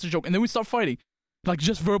joke, it's just a joke. And then we start fighting. Like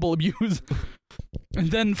just verbal abuse. And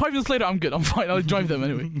then 5 minutes later, I'm good, I'm fine, I'll drive them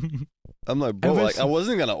anyway. I'm like, bro, Ever like I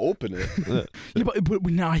wasn't gonna open it. Yeah, but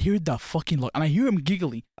now I hear that fucking lock, and I hear him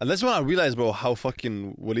giggling. And that's when I realized, bro, how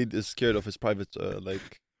fucking Waleed is scared of his private,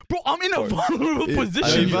 like. Bro, I'm in a vulnerable He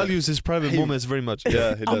position. values his private moments very much.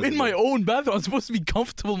 Yeah, he I'm does. in my own bathroom. I'm supposed to be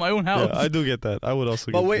comfortable in my own house. Yeah, I do get that. I would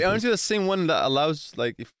also. But get wait, that. aren't you the same one that allows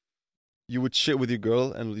like if you would shit with your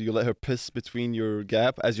girl and you let her piss between your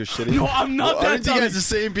gap as you're shitting? No, I'm not Well, that aren't you type. guys the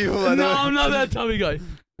same people? I No, know. I'm not that type of guy.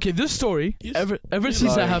 Okay, this story, ever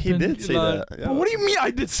since that He happened. did say lied. that. Yeah. But what do you mean I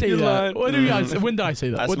did say You that? lied. What do you mean when did I say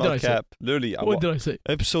that? That's What did not I say? cap. Literally. What did I say?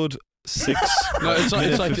 Episode 6. No, it's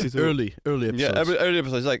Minute like 52. early episodes. Yeah, every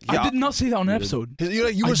episode. He's like, yeah. I did not say that on an You did. episode. You're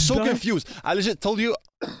like, you I were so died. confused. I legit told you,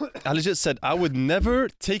 I legit said, I would never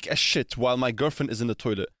take a shit while my girlfriend is in the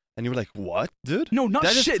toilet. And you were like, what, dude? No, not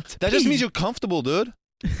That just- shit. That just Pee. means you're comfortable, dude.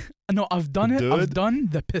 No, I've done it. I've Dude. done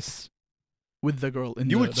the piss with the girl in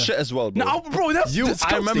You the would shit as well, bro. No, bro, that's you,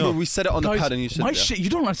 disgusting. I remember we said it on the Guys, pad and you said my yeah. shit. You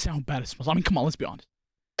don't understand how bad it smells. I mean, come on, let's be honest.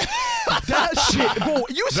 That shit, bro.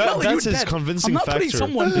 You smell it. That's You're his dead. convincing I'm not factor. putting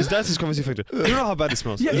someone. That's his convincing factor. You know how bad it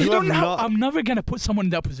smells. Yeah, you don't have know. not. I'm never gonna put someone in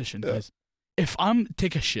that position, Yeah. guys. If I'm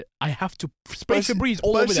take a shit, I have to spray But she- Febreze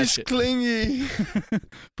all But over that she's shit. clingy.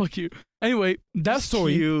 Fuck you. Anyway, that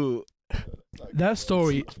story. You. That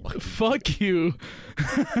story. Fuck you.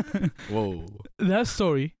 Whoa. That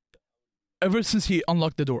story. Ever since he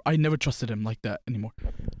unlocked the door, I never trusted him like that anymore.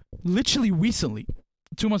 Literally recently,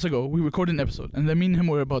 2 months ago, we recorded an episode, and then me and him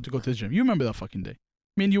were about to go to the gym. You remember that fucking day?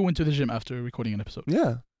 Me and you went to the gym after recording an episode.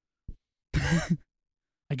 Yeah.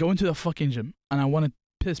 I go into the fucking gym, and I want to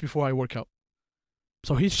piss before I work out.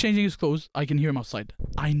 So he's changing his clothes. I can hear him outside.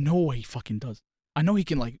 I know what he fucking does. I know he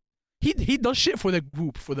can like. He does shit for the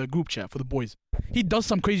group chat, for the boys. He does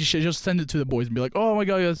some crazy shit, just send it to the boys and be like, oh my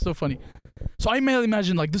god, that's so funny. So I may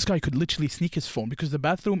imagine like this guy could literally sneak his phone because the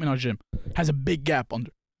bathroom in our gym has a big gap under.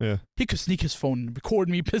 Yeah. He could sneak his phone and record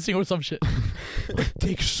me pissing or some shit.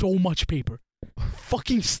 Take so much paper.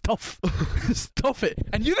 Fucking stuff it.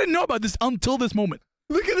 And you didn't know about this until this moment.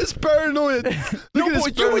 Look at this paranoid. No, at but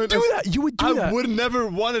this you would paranoid. do that. You would do that. I would never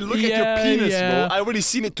want to look Yeah, at your penis, yeah. bro. I already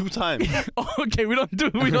seen it 2 times. Okay, we don't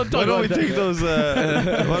talk Why about don't we that. take those? Why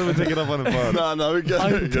don't we take it up on the pod? no, we got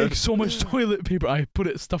I it. take so much toilet paper, I put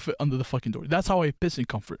it, stuff it under the fucking door. That's how I piss in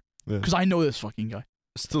comfort. Yeah. Because I know this fucking guy.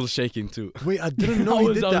 Still shaking too. Wait, I didn't know I he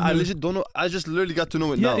was- did I was that. I nervous. legit don't know. I just literally got to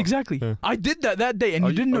know it Yeah, now. exactly. Yeah. I did that day, and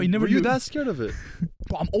you didn't know. You never Were you knew. that scared of it?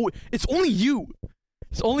 Bro, it's only you.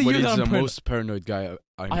 It's only But you he's that I'm the paranoid. most paranoid guy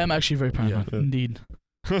I know. I am actually very paranoid, Yeah. indeed.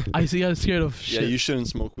 I see. I'm scared of Yeah, shit. you shouldn't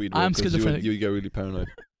smoke weed. Bro, I'm 'cause schizophrenic. You get really paranoid.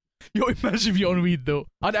 Yo, imagine if you're on weed though.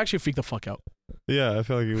 I'd actually freak the fuck out. Yeah, I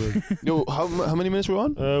feel like you would. Yo, how many minutes we're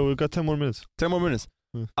on? We've got 10 more minutes. 10 more minutes.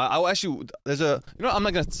 Hmm. I'll actually. There's a. You know, I'm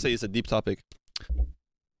not gonna say it's a deep topic.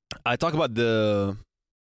 I talk about the.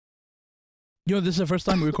 Yo, this is the first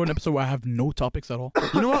time we record an episode where I have no topics at all.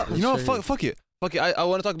 You know what? You know what? Sure. Fuck it. Fuck it. I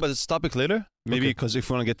want to talk about this topic later. Maybe Okay. because if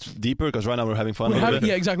we want to get deeper, because right now we're having fun. We're a little having- bit.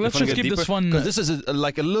 yeah, exactly. Let's If we just wanna keep get this fun. Because this is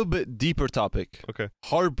like a little bit deeper topic. Okay.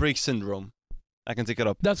 Heartbreak syndrome. I can take it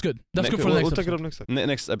up. That's good. That's Next- good for the We'll next take it episode. up next time.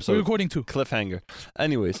 Next We're episode. recording too. Cliffhanger.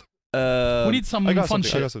 Anyways. We need some I got fun something.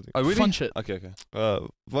 I shit. got something. Oh, really? Fun shit. Okay.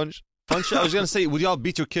 Fun. Fun shit. I was gonna say, would y'all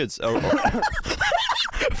beat your kids?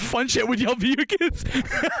 Fun shit with y'all be your kids.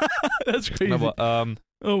 That's crazy. No, but,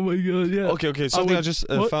 Oh my god, yeah. okay. Something I would- just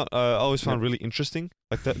what? found. Always found really interesting.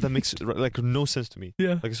 Like that makes like no sense to me.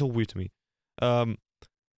 Yeah. Like it's so weird to me. You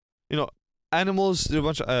know, animals. They're a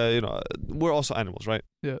bunch of. We're also animals, right?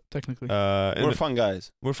 Yeah, technically. And We're fun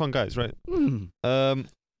guys. we're fun guys, right? Mm.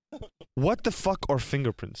 What the fuck are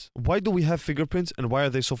fingerprints? Why do we have fingerprints, and why are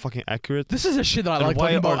they so fucking accurate? This is the shit that I And like why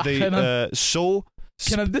talking about. are they Kenan. so?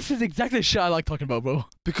 This is exactly the shit I like talking about, bro.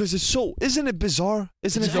 Because it's so. Isn't it bizarre?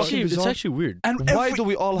 Isn't It's it fucking actually, bizarre? it's actually weird. And Why do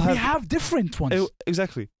we all we have? have different ones?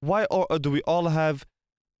 Exactly. Why do we all have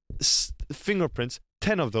fingerprints?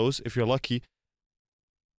 10 of those, if you're lucky.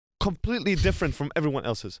 Completely different from everyone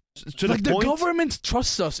else's. To like the point. government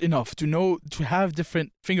trusts us enough to know to have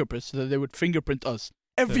different fingerprints so that they would fingerprint us.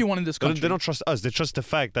 Everyone in this They don't- country. they don't trust us. They trust the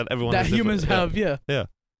fact that everyone that has different- humans have, yeah. Yeah.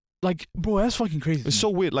 Like, bro, that's fucking crazy. It's so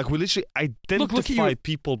weird. Like we literally Look at identify you.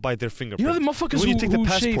 people by their fingerprints. You know the motherfuckers when you who, take the who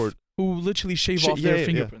passport. shave, who literally shave Sh- off yeah, their yeah,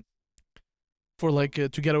 fingerprints for like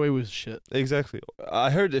to get away with shit. Exactly.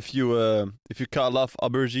 I heard if you cut off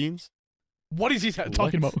aubergines, What is he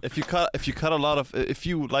talking about? if you cut a lot of, if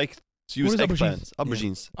you like to use What is eggplants,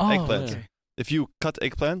 aubergines, Oh, eggplants. okay. If you cut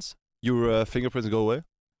eggplants, your fingerprints go away.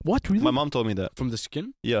 What really? My mom told me that. From the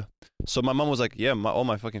skin? Yeah. So my mom was like, yeah, all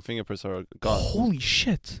my fucking fingerprints are gone. Holy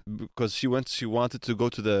shit! Because she wanted to go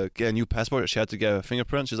to get a new passport. She had to get a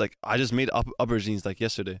fingerprint. She's like, I just made aubergines like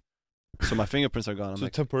yesterday, so my fingerprints are gone. I'm So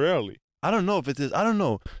like, temporarily. I don't know if it is. I don't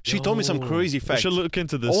know. She told me some Yo. crazy We facts. should look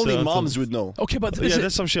into this. Only until- moms would know. Okay, but Yeah, is it,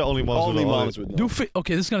 that's some shit only moms Only would know. moms would know.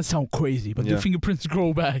 okay, this is gonna sound crazy, but do Yeah. fingerprints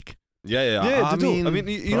grow back? Yeah. Yeah, I they do. mean, I mean,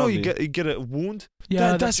 you know, you probably. get a wound.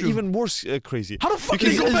 Yeah, That's true. even more crazy. How the fuck You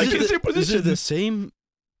do you can- go back is in the same Is it position? the same?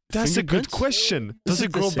 That's a good fingerprints? question. Is Does it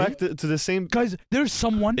it the grow same? back to the same? Guys, there's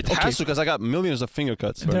someone. It okay, has to, because I got millions of finger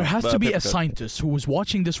cuts. there has to be a paper cuts. scientist who is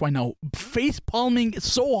watching this right now, face palming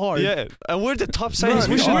so hard. Yeah, and we're the top scientists.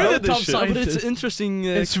 Bro, We should we're know the this top shit. scientists. But it's interesting.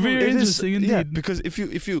 It's cool. very It is- interesting indeed. Yeah, because if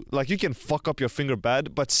you like, you can fuck up your finger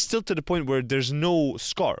bad, but still to the point where there's no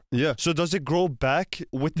scar. Yeah. So does it grow back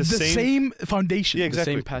with the same foundation. Yeah, The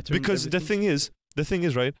exactly. same pattern. Because everything. the thing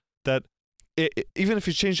is right that even if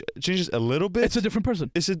you changes a little bit, It's a different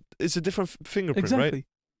person. it's a different fingerprint, Exactly. right?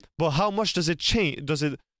 But how much does it change? Does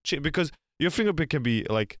it change? Because your fingerprint can be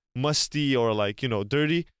like musty or like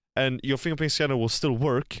dirty, and your fingerprint scanner will still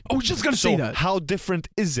work. I was just gonna So say that. how different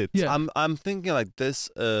is it? Yeah. I'm thinking like this.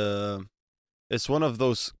 It's one of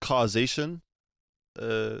those causation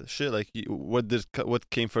shit. Like what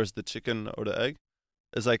came first, the chicken or the egg?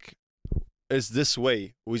 It's like it's this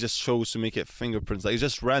way. We just chose to make it fingerprints. Like it's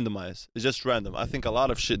just randomized. It's just random. I think a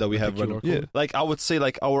lot of shit that we have QR random. code. Yeah. Like I would say,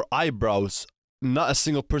 like our eyebrows. Not a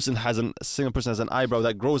single person has an eyebrow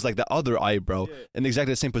that grows like the other eyebrow in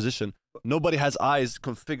exactly the same position. Nobody has eyes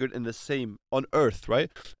configured in the same on Earth, right?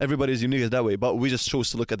 Everybody is unique that way. But we just chose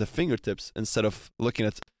to look at the fingertips instead of looking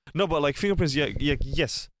at. No, but like fingerprints,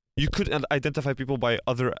 yes. You could identify people by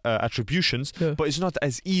other attributions, Yeah. but it's not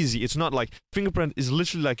as easy. It's not like fingerprint is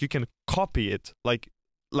literally like you can copy it like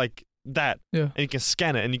that, Yeah. and you can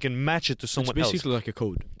scan it and you can match it to It's someone else. basically like a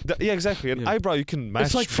code. Yeah, exactly. An Yeah. eyebrow you can match.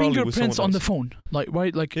 It's like probably with fingerprints someone on the else. phone, like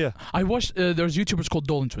right, like Yeah. I watched. There's YouTubers called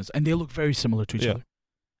Dolan Twins, and they look very similar to each Yeah. other.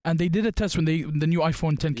 And they did a test when the new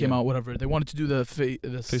iPhone 10 came Yeah. out, whatever. They wanted to do the Face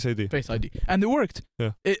ID. Face ID, and it worked.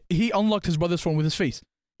 Yeah. He unlocked his brother's phone with his face.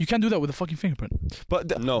 You can't do that with a fucking fingerprint.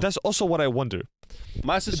 But No. that's also what I wonder.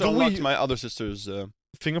 My sister Do we- unlocked my other sister's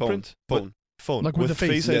Fingerprint, phone. phone, Like with the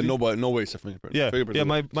face. Yeah, ID. no way it's a fingerprint. Yeah, Fingerprint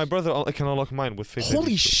yeah. is- My brother can unlock mine with Face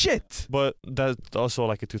Holy ID. shit! But that's also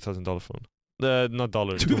like a $2,000 phone. Not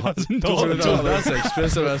dollar. $2,000. That's an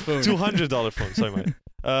expensive ass phone. $200 phone. Sorry,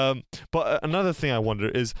 mate. But another thing I wonder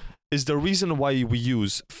is the reason why we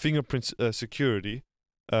use fingerprint security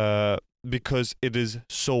because it is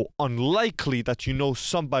so unlikely that you know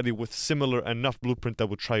somebody with similar enough blueprint that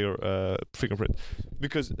would try your fingerprint.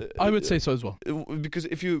 Because I would say so as well. because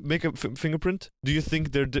if you make a fingerprint, do you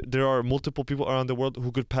think there are multiple people around the world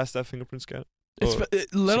who could pass that fingerprint scan? Or Let security?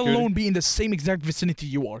 alone be in the same exact vicinity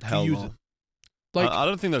you are to Hell use no. it. Like I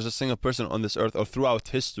don't think there's a single person on this earth or throughout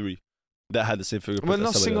history that had the same fingerprint. well, as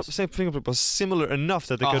not somebody else. same fingerprint, but similar enough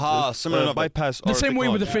that they could Aha, similar enough, like- bypass the our same way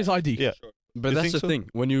with the technology. Face ID. Yeah. But You that's think the so? thing.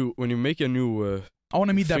 When you make a new I want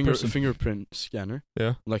to meet that person. fingerprint scanner,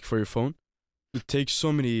 Yeah. like for your phone, it takes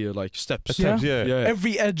so many like steps. Yeah. Yeah.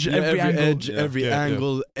 Every edge, Yeah, every angle. edge, Yeah. every Yeah, yeah.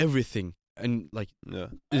 angle, everything, and like Yeah.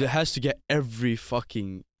 it has to get every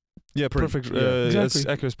fucking. Yeah, print. perfect. Yeah. As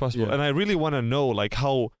Exactly. accurate as possible. Yeah. And I really want to know like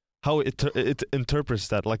how it interprets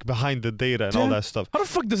that, like behind the data and all Yeah. that stuff. How the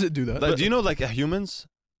fuck does it do that? Like, do you know, like humans,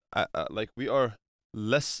 like we are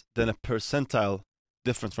less than a percentile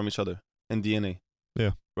different from each other in DNA.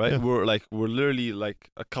 Yeah. Right. Yeah. We're literally like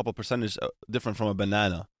a couple percentage different from a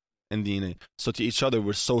banana in DNA. So to each other,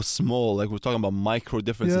 we're so small. Like we're talking about micro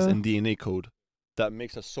differences Yeah. in DNA code that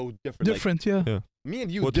makes us so different. Like, Different, yeah. me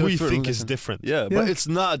and you, What we different, think is listen. different. Yeah, Yeah. but it's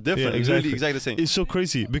not different. Yeah, It's really exactly. exactly the same. It's so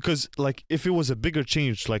crazy because like if it was a bigger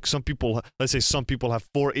change, like some people, let's say some people have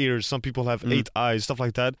 4 ears, some people have 8 eyes, stuff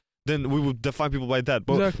like that, then we would define people by that.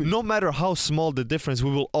 But Exactly. no matter how small the difference,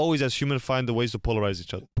 we will always as humans find the ways to polarize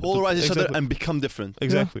each other. Polarize each other Exactly. and become different.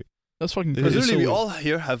 Exactly. That's fucking It Because crazy. is literally, so we weird. all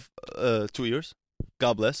here have 2 ears.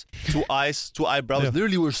 God bless. 2 eyes, 2 eyebrows. Yeah.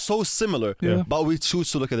 Literally, we're so similar, Yeah. but we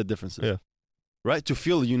choose to look at the differences. Yeah. Right? To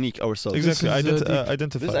feel unique ourselves. Exactly. is, deep.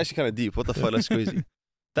 Identify. This is actually kind of deep. What the fuck? That's crazy.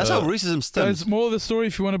 That's how racism stems. Guys, moral of the story: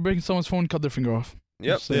 if you want to break someone's phone, cut their finger off.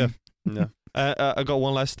 Yep. Just saying. Yeah. I got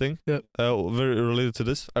one last thing. Yeah. Very related to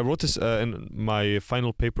this. I wrote this in my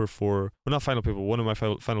final paper for, well, not final paper, one of my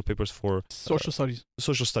final papers for Social studies.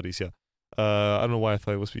 social studies. Yeah. I don't know why I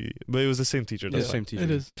thought it was but it was the same teacher. Yeah, That's same fine. teacher.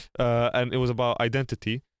 It is. And it was about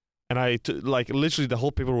identity, and like literally the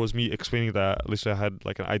whole paper was me explaining that literally I had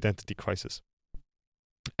like an identity crisis,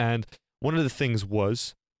 and one of the things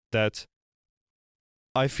was that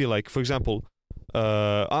I feel like, for example,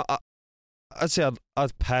 I'd say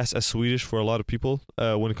I'd pass as Swedish for a lot of people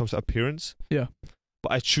when it comes to appearance. Yeah.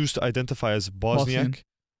 But I choose to identify as Bosniak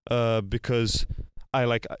because I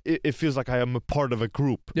like it feels like I am a part of a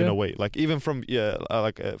group in Yeah. a way. Like even from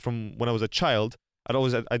from when I was a child, I'd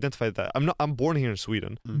always identified that I'm born here in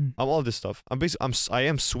Sweden. Mm. I'm all this stuff. I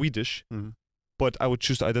am Swedish, Mm. but I would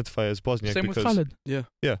choose to identify as Bosniak Same with because Khaled. Yeah.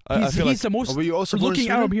 I He's feel like the most Oh, were you also born in looking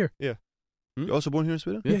Sweden? Arab here. You also born here in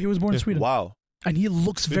Sweden? Yeah, he was born in Yeah. Sweden. Wow. And he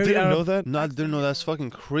looks you very didn't Arab. know that. No, I didn't know. That's fucking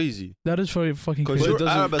crazy. That is very fucking Because crazy. you're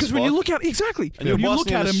doesn't- Arab as Because when you fuck. look at exactly, And when you're you look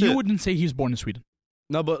Bosnian at as him, shit. you wouldn't say he's born in Sweden.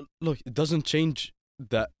 No, but look, it doesn't change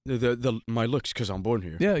that the my looks because I'm born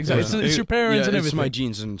here. Yeah, exactly. Yeah. It's your parents yeah, and it's everything. my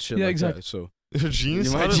genes and shit Yeah, like exactly. that. So Your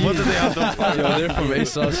genes? My What do they have to Yo, they're from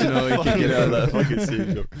ASOS, you know. You can get out of that. fucking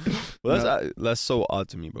serious, bro. Well, that's so odd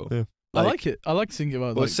to me, bro. Yeah. I like it. I like thinking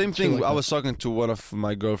about. Well, like, same shit thing. like I that. was talking to one of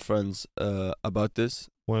my girlfriends about this.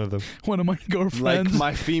 One of them. one of my Like girlfriends.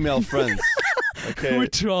 my female friends. Okay. We're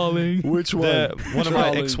trolling. Which one? One of my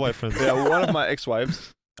Trolling. ex-wife friends. Yeah, one of my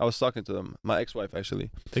ex-wives. I was talking to them. My ex-wife, actually.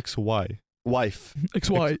 XY. Wife.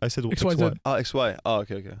 XY. I said XYZ. XY. Oh, XY. Oh,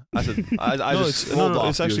 okay. I said, I No, just it's, rolled no, off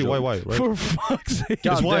it's actually usual. YY, right? For fuck's sake.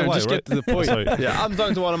 God It's damn, YY, just right? get to the point. Sorry. Yeah, I'm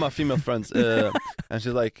talking to one of my female friends, and she's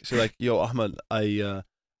like, yo, Ahmed,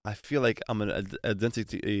 I feel like I'm an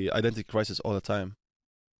identity crisis all the time.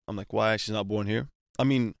 I'm like, why? She's not born here. I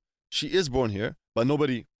mean, she is born here, but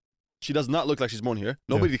she does not look like she's born here.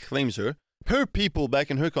 Nobody claims her. Her people back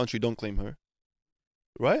in her country don't claim her,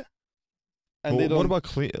 right? And they don't. What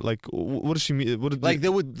about what does she mean? What did Like they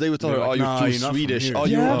would tell her, They're oh, like, you're "Nah, too you're not from Swedish. here." Oh,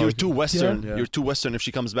 Yeah. you're too Western. Yeah. You're too Western if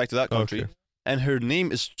she comes back to that country. Okay. And her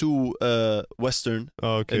name is too Western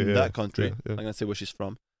Okay, in yeah, that country. yeah, yeah. I'm gonna say where she's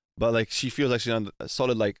from, but like she feels like she's on a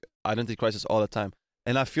solid like identity crisis all the time,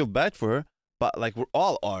 and I feel bad for her. But like we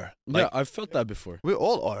all are. Like, Yeah, I've felt that before. we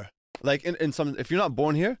all are. Like in some, if you're not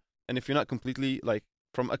born here, and if you're not completely like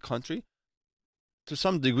from a country, to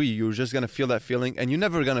some degree, you're just gonna feel that feeling, and you're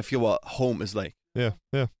never gonna feel what home is like. Yeah.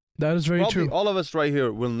 That is very Probably true. all of us right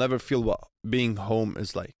here will never feel what being home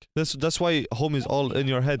is like. That's why home is all in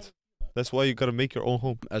your head. That's why you gotta make your own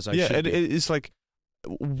home. As I Yeah, should and be. it's like,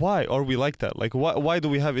 why are we like that? Like, why do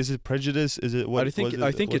we have? Is it prejudice? Is it what? I think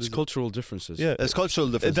what it's is it? cultural differences. Yeah, It's cultural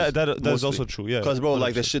differences. that is mostly. also true. Yeah, Because bro,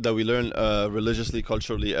 like the 100%. shit that we learn religiously,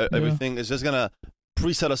 culturally, everything is just gonna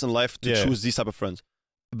preset us in life to Yeah. choose these type of friends.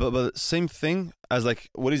 But same thing as like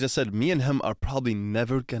what he just said. Me and him are probably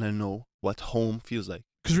never gonna know what home feels like.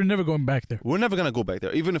 Because we're never going back there. We're never gonna go back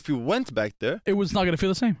there, even if we went back there, It was not gonna feel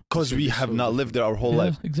the same. because we It's have so not lived there our whole Yeah,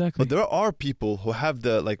 life. exactly. But there are people who have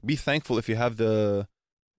the like. Be thankful if you have the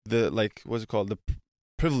like what's it called, the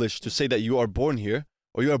privilege to say that you are born here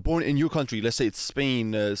or you are born in your country. Let's say it's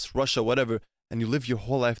Spain, it's Russia, whatever, and you live your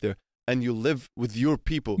whole life there and you live with your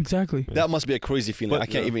people. Exactly. That must be a crazy feeling. But- I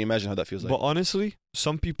can't even imagine how that feels like. But honestly,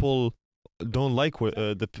 some people don't like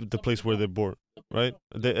the place where they're born, right?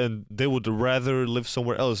 They would rather live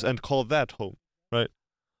somewhere else and call that home.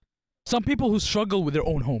 Some people who struggle with their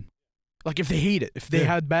own home, like if they hate it, if they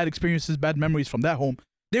Yeah. had bad experiences, bad memories from that home,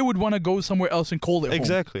 they would want to go somewhere else and call their home.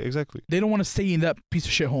 Exactly. They don't want to stay in that piece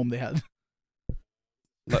of shit home they had.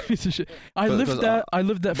 Like- piece of shit. I But- lived 'cause that. I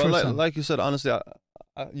lived that But firsthand. like you said, honestly, I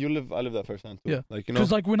live that firsthand too. Yeah. Like you know,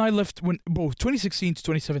 Because like when I left, bro, 2016 to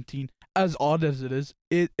 2017, as odd as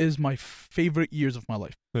it is my favorite years of my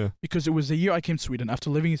life. Yeah. Because it was the year I came to Sweden after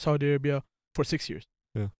living in Saudi Arabia for 6 years.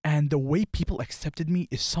 Yeah. And the way people accepted me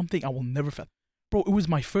is something I will never forget. Bro, it was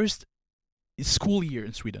my first school year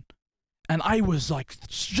in Sweden. And I was like,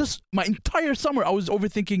 just my entire summer, I was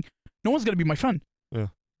overthinking, no one's going to be my friend. Yeah.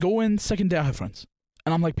 Go in, second day I have friends.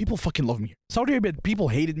 And I'm like, people fucking love me here. Saudi Arabia, people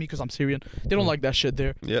hated me because I'm Syrian. They don't Yeah. like that shit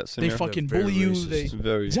there. yeah, same They here. fucking They're bully very you. racist. They It's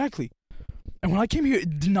very. Exactly. And when I came here, I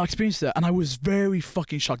did not experience that. And I was very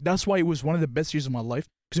fucking shocked. That's why it was one of the best years of my life,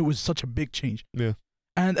 because it was such a big change. Yeah.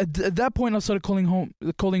 And at that point, I started calling it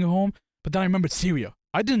home. But then I remembered Syria.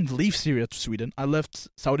 I didn't leave Syria to Sweden. I left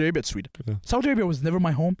Saudi Arabia to Sweden. Yeah. Saudi Arabia was never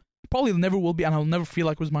my home. Probably never will be, and I'll never feel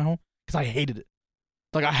like it was my home because I hated it.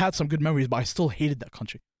 Like I had some good memories, but I still hated that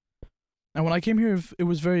country. And when I came here, it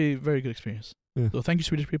was very, very good experience. Yeah. So thank you,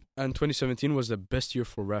 Swedish people. And 2017 was the best year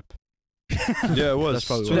for rap. Yeah, it was. That's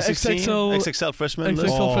probably The what- 2016, XXL XXL freshman XXL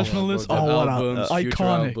list. Oh, freshman list. The Oh, what a albums, Future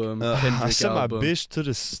iconic. album, I Kendrick I sent my album. bitch to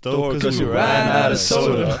the Store store 'cause because we we ran out of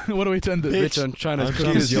soda. What do we tend to? Bitch, I'm trying to I'm cook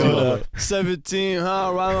trying this to Yoda. Yoda. 17,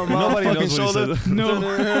 huh? Right on my Nobody fucking knows what he shoulder. said.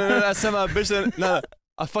 No. I said my bitch. No,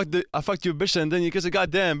 I fucked your bitch, and then you said,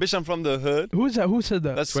 "Goddamn, bitch, I'm from the hood." Who is that? Who said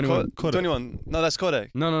that? That's 21. Kodak. 21. No, that's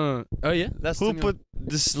Kodak. No. Oh yeah. That's Who 21. put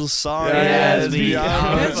this little song? Yeah, Yes,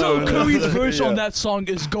 yeah. Denzel Curry's verse Yeah. on that song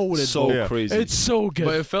is golden. So Yeah. crazy. It's so good.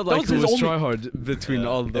 But it felt That like was it his was only- try hard between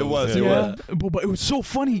all of them. It was, Yeah. it was. but it was so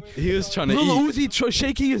funny. He was trying to Lil eat. Uzi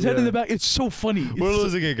shaking his head in the back. It's so funny. We're It's-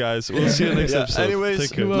 losing it, guys. We'll see you next Yeah, episode. anyways,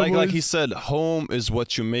 Take care. Well, like boys. he said, home is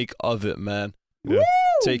what you make of it, man. Yeah.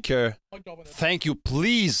 Take care. Thank you.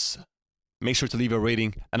 Please make sure to leave a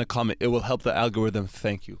rating and a comment. It will help the algorithm.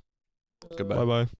 Thank you. Goodbye. Bye bye.